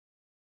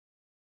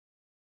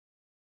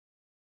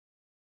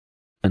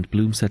 and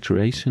bloom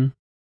saturation,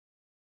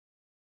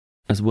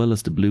 as well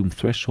as the bloom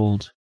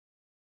threshold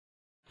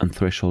and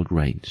threshold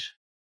range.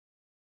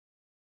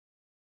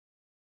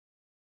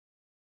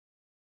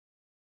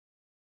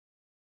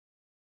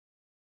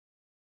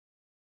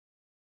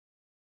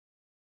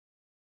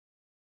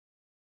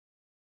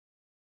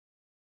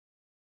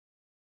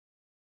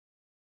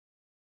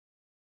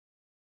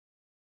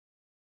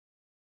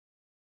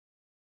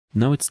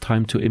 Now it's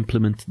time to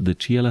implement the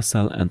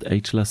GLSL and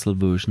HLSL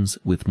versions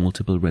with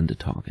multiple render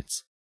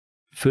targets.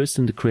 First,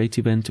 in the create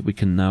event, we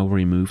can now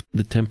remove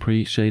the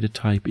temporary shader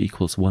type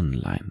equals 1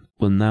 line.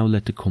 We'll now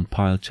let the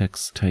compile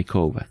checks take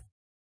over.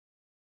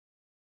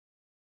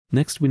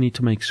 Next, we need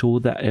to make sure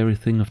that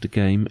everything of the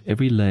game,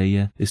 every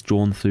layer, is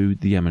drawn through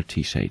the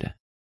MRT shader.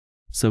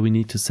 So we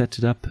need to set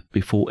it up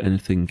before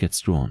anything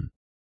gets drawn.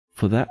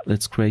 For that,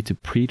 let's create a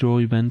pre-draw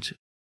event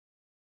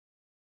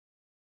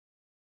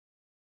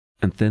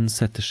and then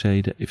set the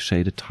shader if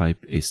shader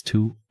type is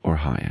 2 or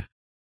higher.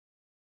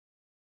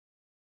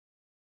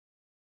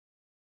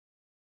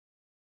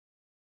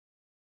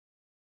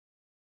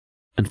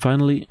 And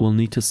finally, we'll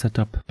need to set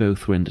up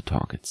both render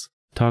targets.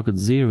 Target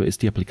 0 is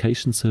the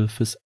application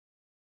surface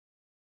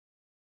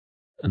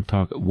and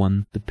target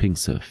 1 the ping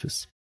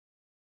surface.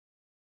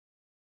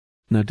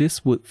 Now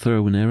this would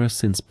throw an error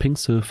since ping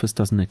surface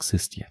doesn't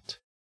exist yet.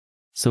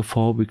 So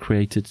far we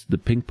created the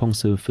ping pong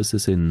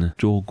surfaces in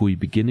draw GUI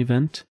begin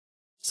event.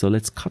 So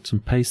let's cut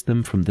and paste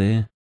them from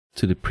there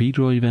to the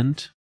pre-draw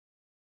event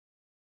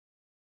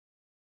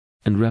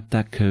and wrap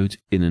that code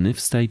in an if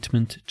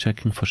statement,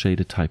 checking for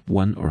shader type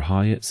 1 or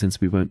higher,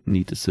 since we won't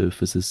need the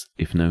surfaces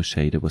if no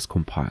shader was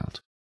compiled.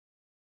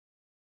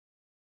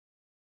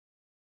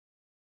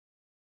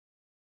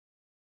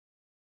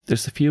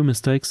 There's a few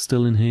mistakes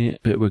still in here,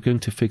 but we're going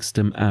to fix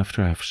them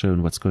after I've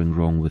shown what's going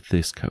wrong with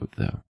this code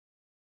though.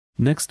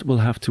 Next, we'll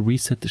have to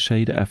reset the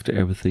shader after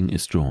everything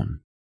is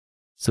drawn.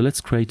 So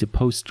let's create a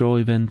post-draw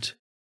event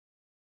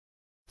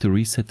to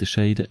reset the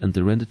shader and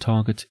the render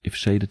target if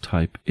shader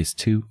type is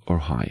 2 or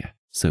higher,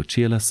 so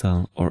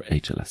GLSL or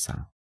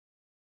HLSL.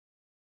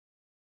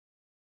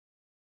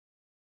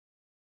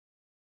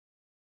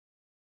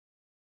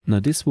 Now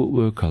this would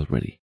work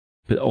already,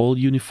 but all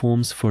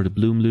uniforms for the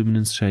bloom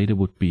luminance shader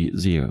would be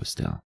 0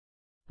 still.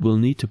 We'll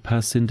need to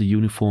pass in the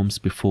uniforms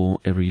before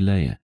every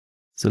layer.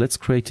 So let's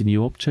create a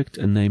new object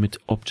and name it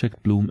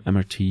Object Bloom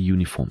MRT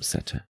Uniform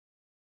Setter.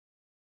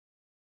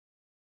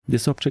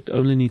 This object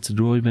only needs a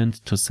draw event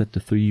to set the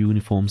 3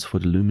 uniforms for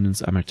the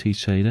luminance MRT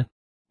shader,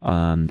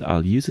 and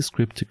I'll use a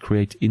script to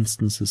create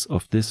instances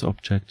of this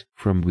object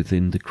from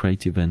within the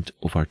create event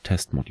of our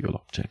test module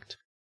object.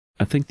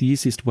 I think the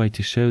easiest way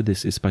to show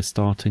this is by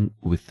starting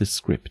with this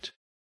script.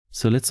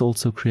 So let's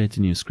also create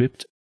a new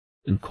script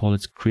and call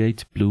it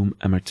Create Bloom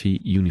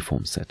MRT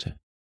Uniform Setter.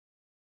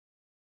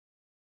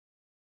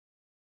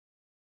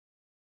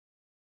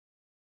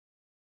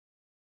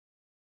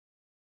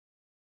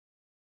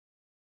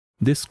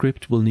 This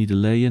script will need a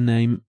layer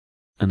name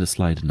and a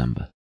slider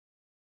number.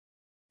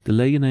 The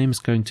layer name is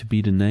going to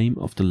be the name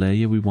of the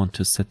layer we want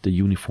to set the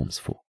uniforms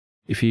for.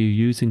 If you're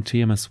using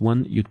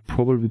GMS1, you'd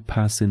probably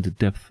pass in the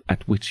depth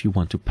at which you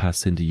want to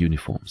pass in the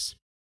uniforms.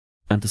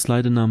 And the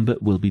slider number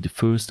will be the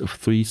first of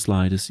 3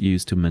 sliders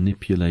used to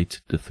manipulate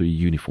the 3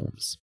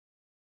 uniforms.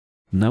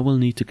 Now we'll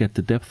need to get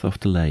the depth of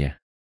the layer.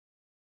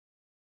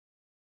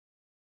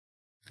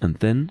 And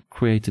then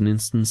create an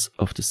instance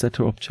of the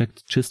setter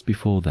object just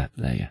before that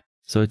layer.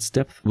 So its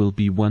depth will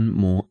be 1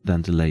 more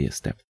than the layer's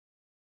depth.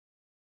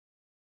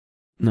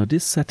 Now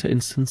this setter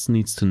instance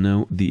needs to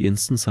know the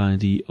instance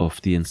ID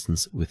of the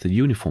instance with the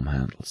uniform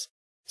handles.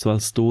 So I'll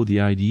store the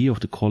ID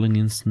of the calling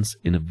instance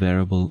in a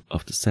variable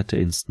of the setter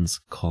instance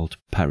called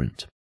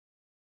parent.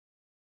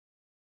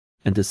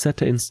 And the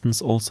setter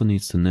instance also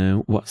needs to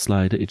know what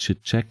slider it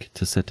should check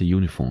to set the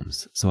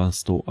uniforms. So I'll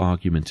store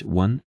argument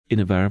 1 in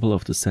a variable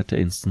of the setter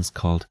instance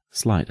called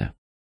slider.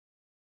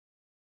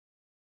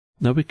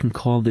 Now we can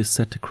call this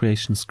setter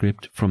creation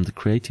script from the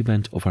create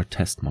event of our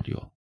test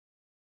module.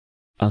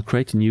 I'll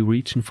create a new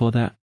region for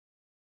that.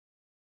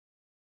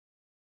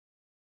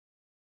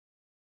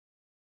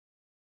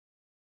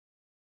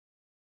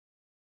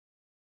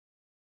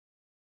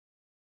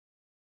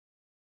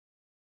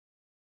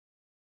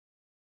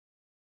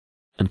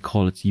 And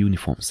call it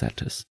uniform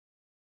setters.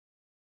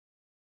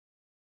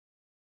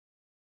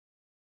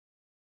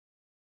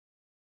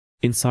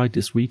 Inside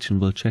this region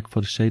we'll check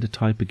for the shader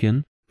type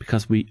again,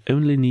 because we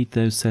only need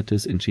those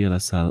setters in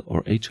GLSL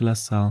or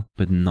HLSL,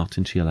 but not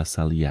in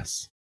GLSL,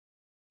 yes.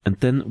 And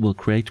then we'll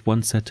create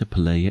one setter per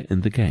layer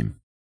in the game.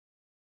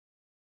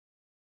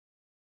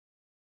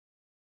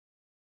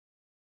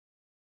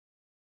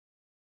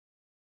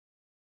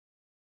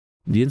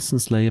 The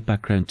instance layer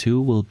background 2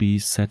 will be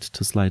set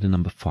to slider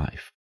number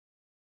 5.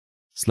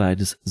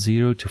 Sliders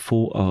 0 to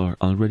 4 are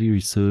already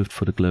reserved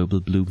for the global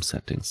bloom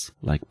settings,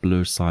 like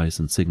blur size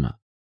and sigma.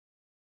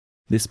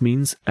 This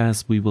means,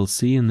 as we will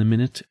see in a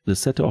minute, the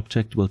setter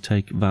object will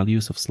take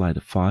values of slider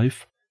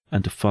 5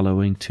 and the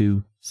following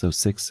 2, so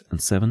 6 and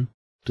 7,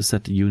 to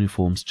set the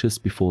uniforms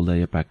just before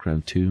layer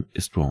background 2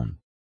 is drawn.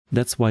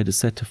 That's why the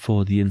setter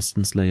for the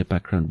instance layer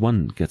background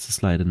 1 gets a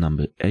slider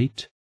number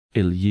 8.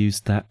 It'll use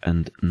that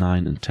and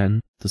 9 and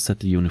 10 to set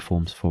the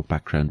uniforms for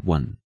background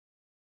 1.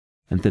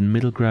 And then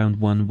middle ground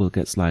 1 will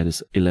get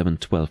sliders 11,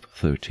 12,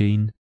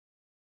 13.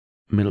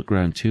 Middle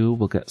ground 2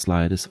 will get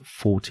sliders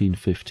 14,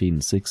 15,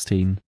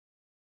 16.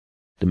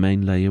 The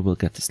main layer will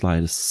get the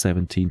sliders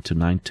 17 to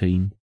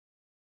 19,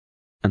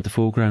 and the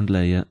foreground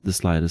layer the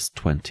sliders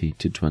 20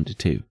 to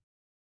 22.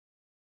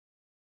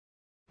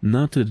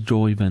 Now to the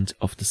draw event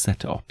of the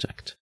setter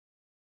object.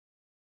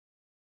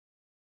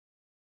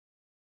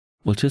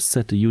 We'll just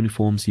set the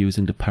uniforms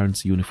using the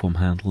parent's uniform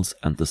handles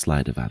and the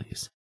slider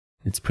values.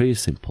 It's pretty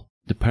simple.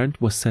 The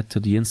parent was set to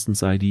the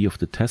instance ID of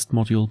the test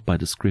module by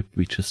the script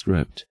we just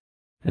wrote,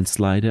 and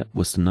slider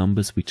was the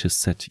numbers we just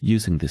set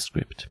using this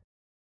script.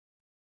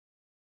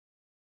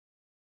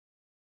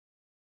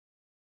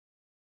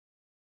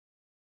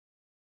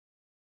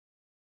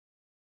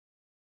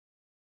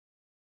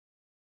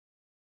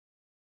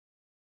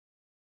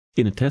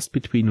 In a test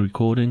between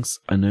recordings,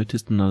 I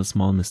noticed another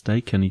small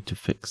mistake I need to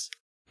fix.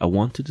 I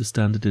wanted the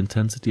standard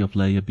intensity of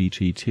layer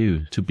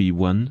BG2 to be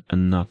 1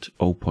 and not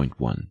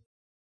 0.1.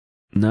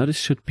 Now this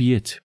should be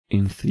it,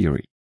 in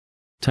theory.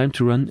 Time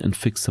to run and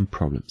fix some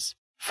problems.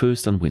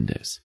 First on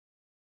Windows.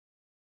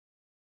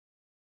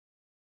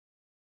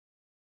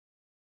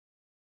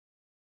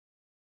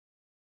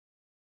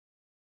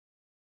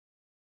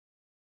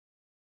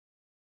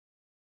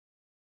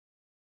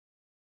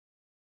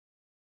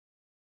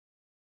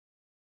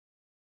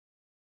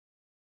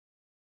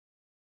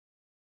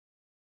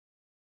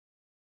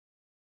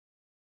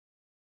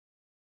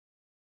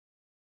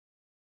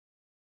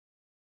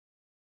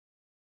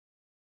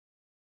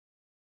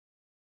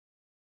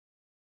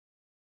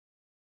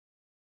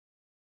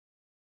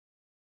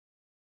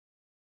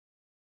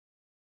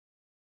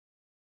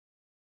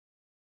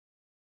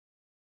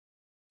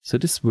 So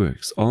this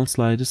works, all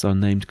sliders are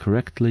named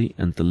correctly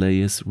and the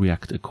layers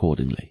react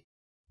accordingly.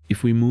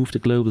 If we move the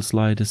global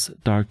sliders,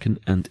 darken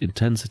and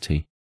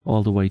intensity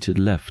all the way to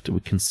the left, we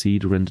can see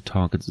the render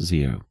target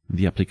 0,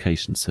 the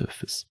application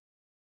surface.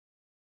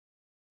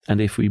 And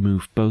if we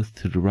move both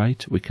to the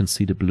right, we can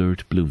see the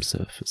blurred bloom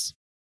surface.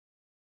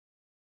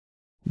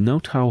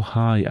 Note how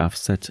high I've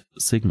set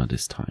sigma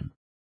this time.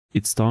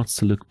 It starts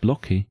to look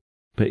blocky,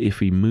 but if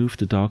we move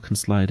the darken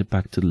slider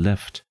back to the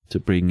left to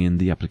bring in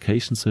the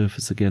application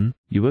surface again,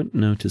 you won't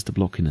notice the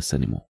blockiness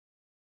anymore.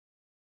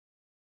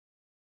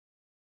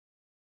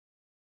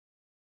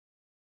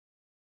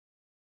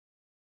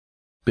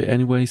 But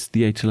anyways,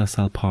 the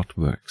HLSL part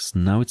works.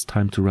 Now it's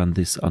time to run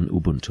this on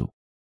Ubuntu.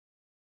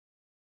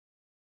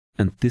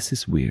 And this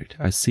is weird.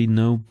 I see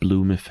no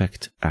bloom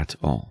effect at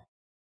all.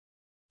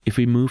 If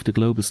we move the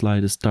global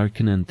sliders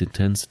darken and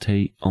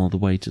intensity all the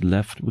way to the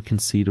left, we can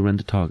see the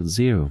render target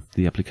 0,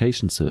 the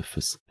application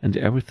surface, and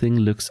everything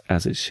looks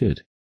as it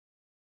should.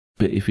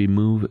 But if we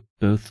move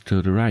both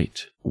to the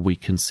right, we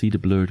can see the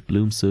blurred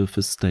bloom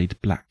surface stayed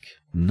black.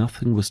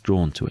 Nothing was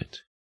drawn to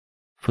it.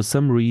 For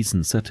some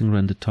reason, setting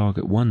render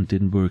target 1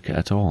 didn't work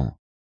at all.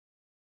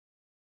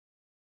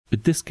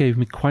 But this gave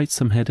me quite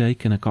some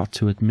headache, and I got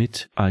to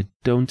admit I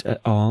don't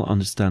at all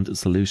understand the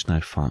solution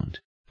I found.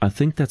 I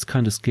think that's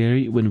kind of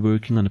scary when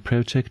working on a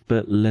project,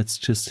 but let's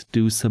just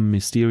do some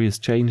mysterious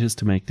changes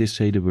to make this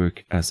shader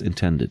work as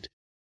intended.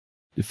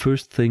 The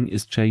first thing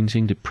is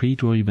changing the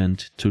pre-draw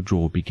event to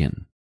draw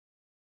begin.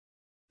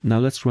 Now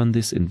let's run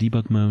this in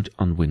debug mode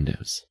on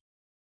Windows.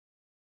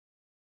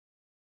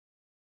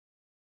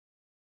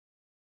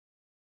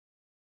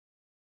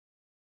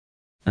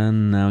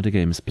 And now the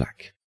game is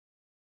black.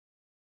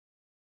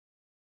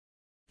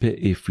 But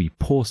if we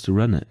pause the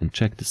runner and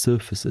check the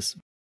surfaces,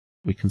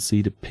 we can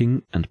see the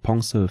ping and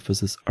pong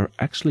surfaces are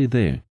actually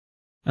there,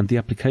 and the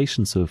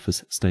application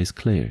surface stays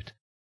cleared.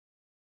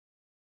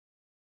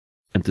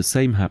 And the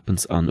same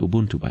happens on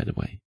Ubuntu, by the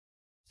way.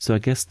 So I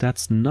guess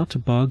that's not a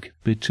bug,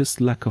 but just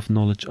lack of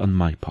knowledge on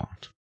my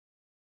part.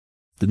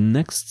 The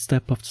next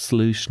step of the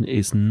solution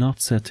is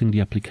not setting the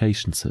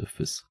application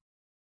surface.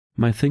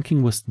 My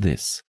thinking was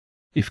this.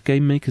 If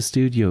GameMaker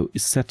Studio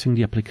is setting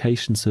the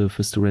application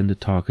surface to render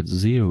target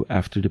 0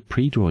 after the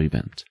pre-draw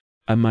event,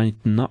 I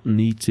might not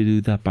need to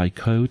do that by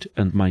code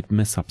and might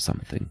mess up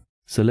something.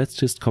 So let's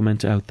just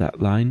comment out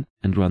that line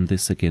and run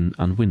this again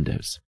on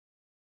Windows.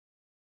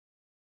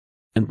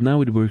 And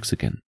now it works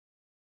again.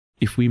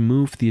 If we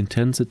move the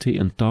intensity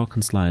and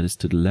darken sliders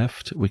to the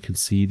left, we can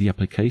see the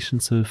application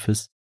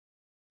surface,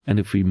 and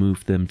if we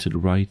move them to the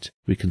right,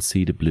 we can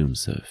see the bloom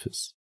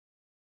surface.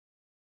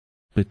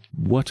 But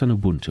what on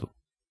Ubuntu?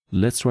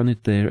 Let's run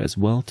it there as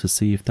well to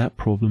see if that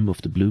problem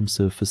of the bloom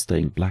surface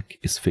staying black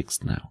is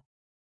fixed now.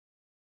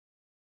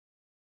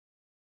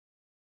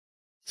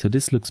 So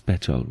this looks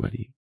better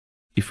already.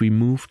 If we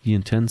move the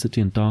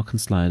intensity and darken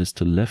sliders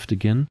to the left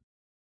again,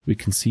 we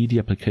can see the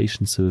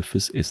application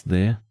surface is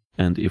there,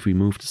 and if we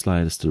move the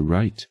sliders to the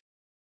right,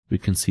 we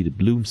can see the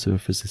bloom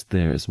surface is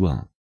there as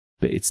well,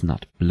 but it's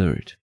not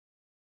blurred.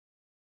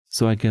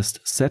 So I guess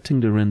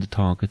setting the render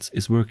targets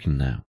is working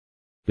now,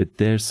 but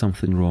there's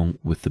something wrong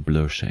with the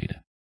blur shader.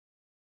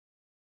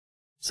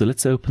 So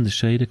let's open the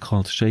shader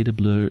called Shader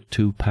Blur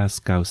 2 Pass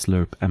Gauss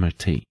Lerp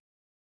MRT.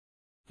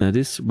 Now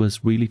this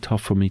was really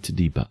tough for me to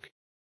debug,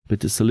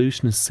 but the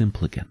solution is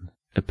simple again.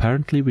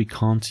 Apparently we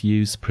can't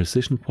use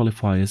precision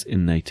qualifiers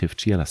in native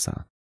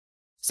GLSL.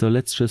 So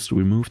let's just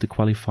remove the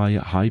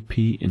qualifier high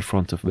P in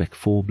front of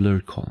vec4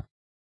 blur call.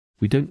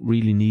 We don't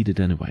really need it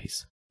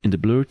anyways. In the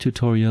blur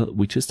tutorial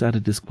we just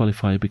added this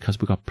qualifier because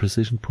we got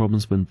precision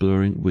problems when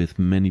blurring with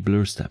many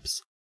blur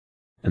steps.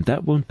 And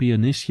that won't be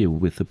an issue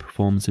with the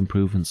performance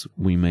improvements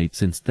we made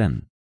since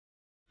then.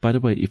 By the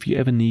way, if you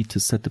ever need to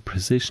set the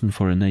precision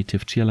for a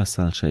native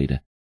GLSL shader,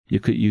 you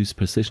could use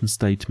precision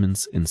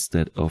statements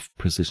instead of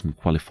precision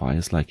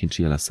qualifiers like in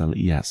GLSL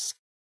ES.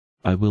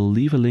 I will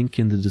leave a link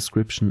in the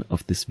description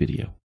of this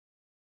video.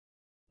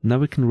 Now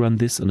we can run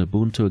this on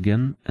Ubuntu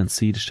again and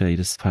see the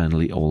shaders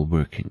finally all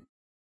working.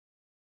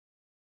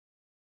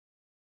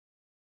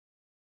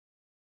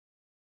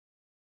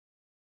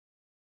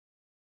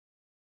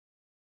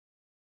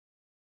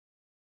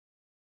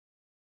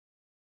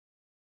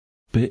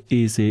 But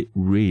is it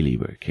really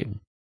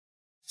working?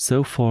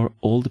 So far,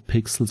 all the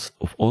pixels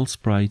of all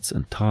sprites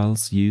and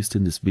tiles used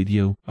in this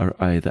video are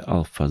either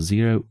alpha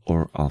 0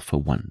 or alpha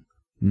 1.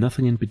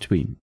 Nothing in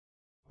between.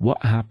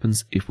 What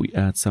happens if we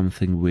add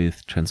something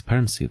with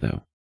transparency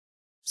though?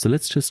 So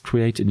let's just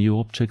create a new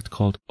object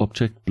called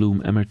Object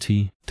Bloom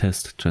MRT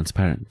Test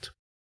Transparent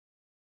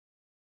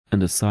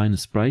and assign a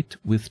sprite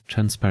with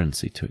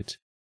transparency to it.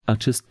 I'll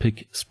just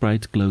pick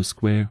Sprite Glow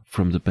Square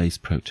from the base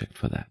project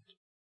for that.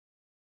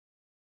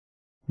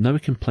 Now we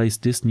can place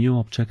this new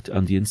object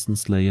on the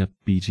instance layer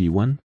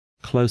BG1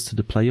 close to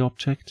the play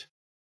object.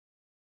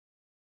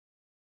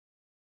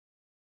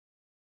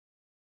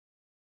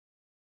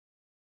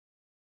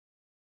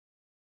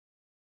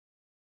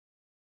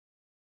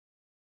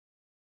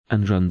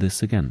 And run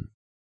this again.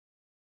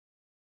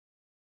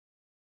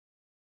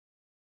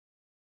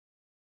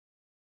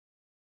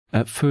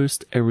 At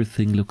first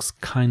everything looks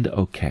kinda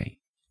okay,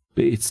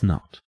 but it's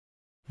not.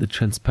 The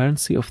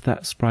transparency of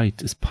that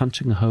sprite is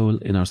punching a hole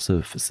in our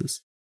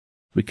surfaces.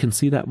 We can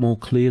see that more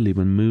clearly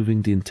when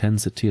moving the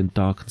intensity and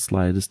darken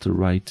sliders to the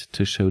right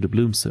to show the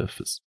bloom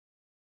surface.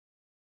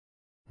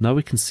 Now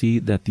we can see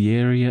that the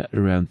area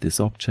around this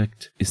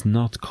object is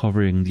not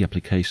covering the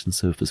application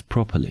surface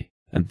properly,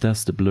 and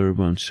thus the blur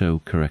won't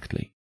show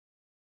correctly.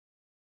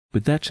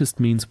 But that just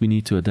means we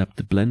need to adapt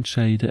the blend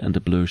shader and the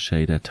blur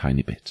shader a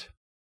tiny bit.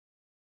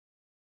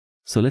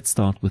 So let's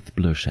start with the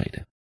blur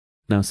shader.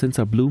 Now since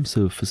our bloom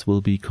surface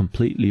will be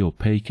completely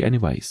opaque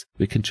anyways,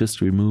 we can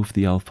just remove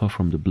the alpha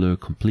from the blur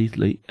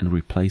completely and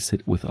replace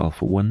it with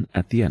alpha 1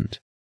 at the end.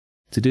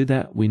 To do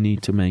that we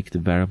need to make the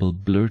variable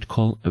blurred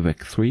call a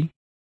vec3.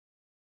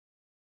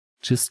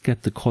 Just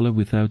get the color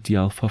without the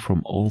alpha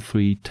from all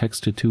three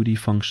texture2D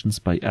functions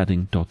by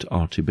adding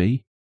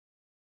 .rgb.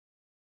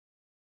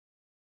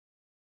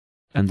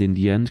 And in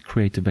the end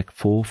create a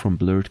vec4 from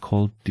blurred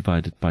call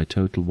divided by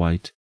total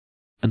white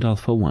and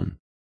alpha 1.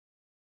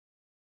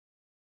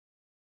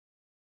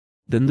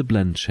 Then the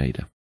blend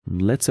shader.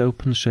 Let's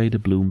open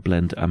Shader Bloom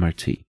Blend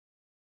MRT.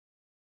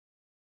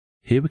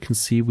 Here we can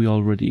see we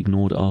already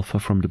ignored alpha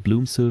from the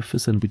bloom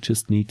surface and we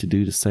just need to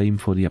do the same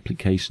for the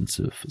application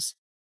surface.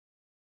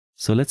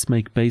 So let's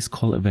make base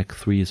call a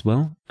vec3 as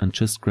well and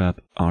just grab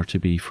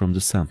RGB from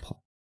the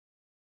sample.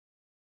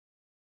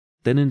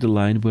 Then in the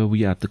line where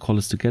we add the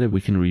colors together we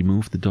can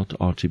remove the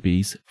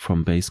 .rgbs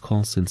from base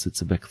call since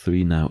it's a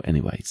vec3 now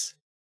anyways.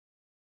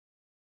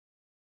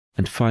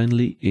 And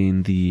finally,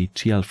 in the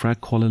glFrag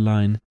color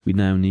line, we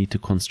now need to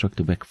construct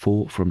a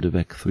vec4 from the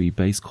vec3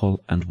 base call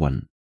and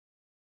 1.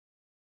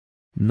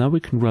 Now we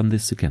can run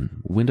this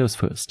again, Windows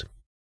first.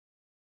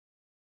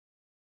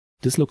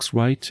 This looks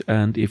right,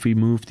 and if we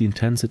move the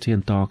intensity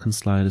and darken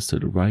sliders to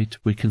the right,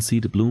 we can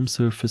see the bloom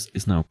surface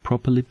is now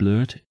properly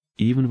blurred,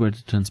 even where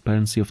the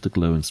transparency of the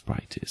glowing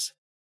sprite is.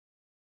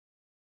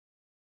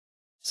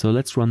 So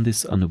let's run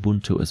this on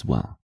Ubuntu as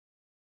well.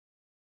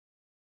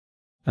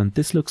 And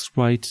this looks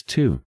right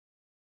too.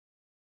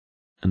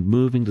 And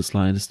moving the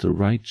sliders to the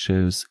right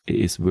shows it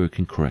is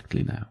working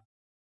correctly now.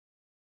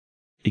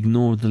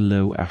 Ignore the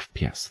low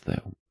FPS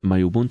though. My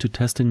Ubuntu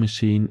testing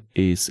machine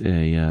is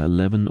a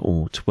 11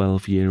 or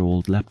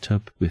 12-year-old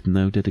laptop with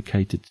no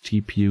dedicated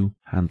GPU,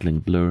 handling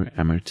blur,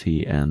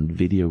 MRT and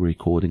video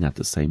recording at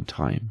the same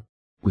time.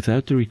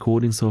 Without the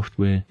recording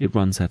software, it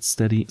runs at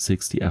steady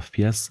 60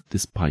 FPS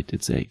despite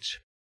its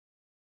age.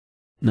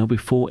 Now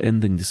before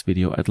ending this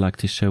video, I'd like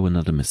to show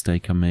another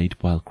mistake I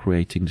made while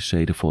creating the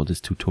shader for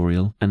this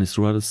tutorial, and it's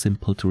rather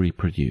simple to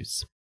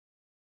reproduce.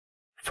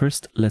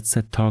 First, let's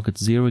set target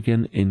 0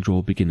 again in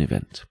draw begin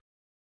event.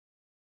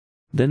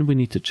 Then we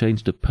need to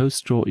change the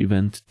post draw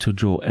event to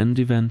draw end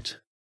event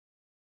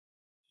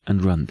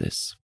and run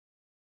this.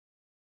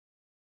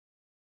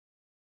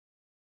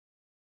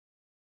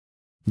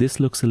 This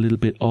looks a little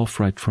bit off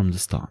right from the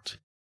start.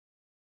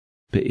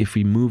 But if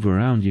we move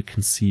around, you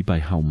can see by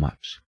how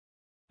much.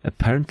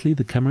 Apparently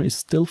the camera is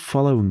still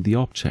following the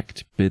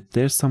object, but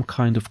there's some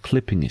kind of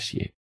clipping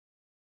issue.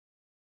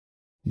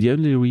 The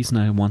only reason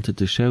I wanted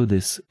to show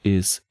this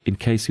is, in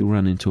case you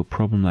run into a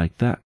problem like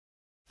that,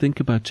 think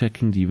about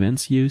checking the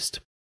events used,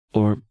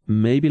 or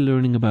maybe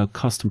learning about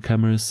custom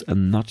cameras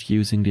and not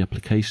using the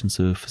application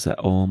surface at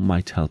all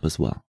might help as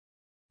well.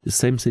 The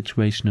same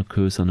situation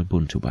occurs on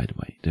Ubuntu, by the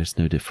way, there's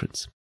no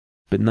difference.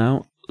 But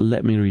now,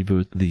 let me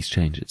revert these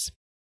changes.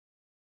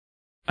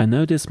 I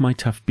know this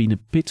might have been a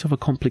bit of a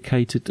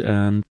complicated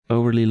and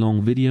overly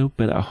long video,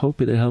 but I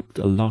hope it helped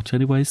a lot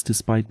anyways,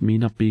 despite me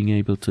not being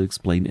able to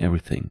explain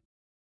everything.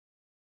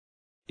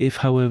 If,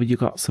 however, you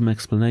got some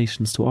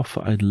explanations to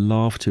offer, I'd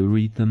love to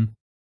read them,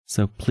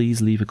 so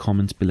please leave a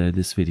comment below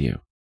this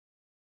video.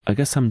 I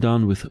guess I'm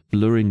done with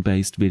blurring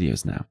based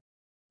videos now.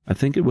 I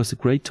think it was a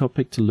great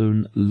topic to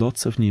learn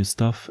lots of new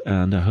stuff,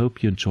 and I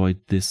hope you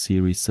enjoyed this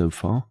series so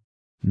far.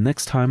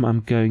 Next time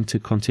I'm going to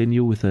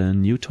continue with a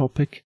new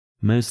topic,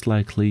 most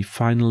likely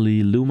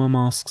finally Luma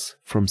masks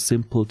from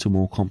simple to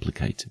more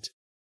complicated.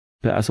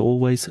 But as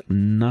always,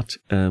 not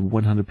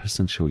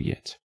 100% sure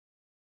yet.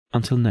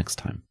 Until next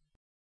time.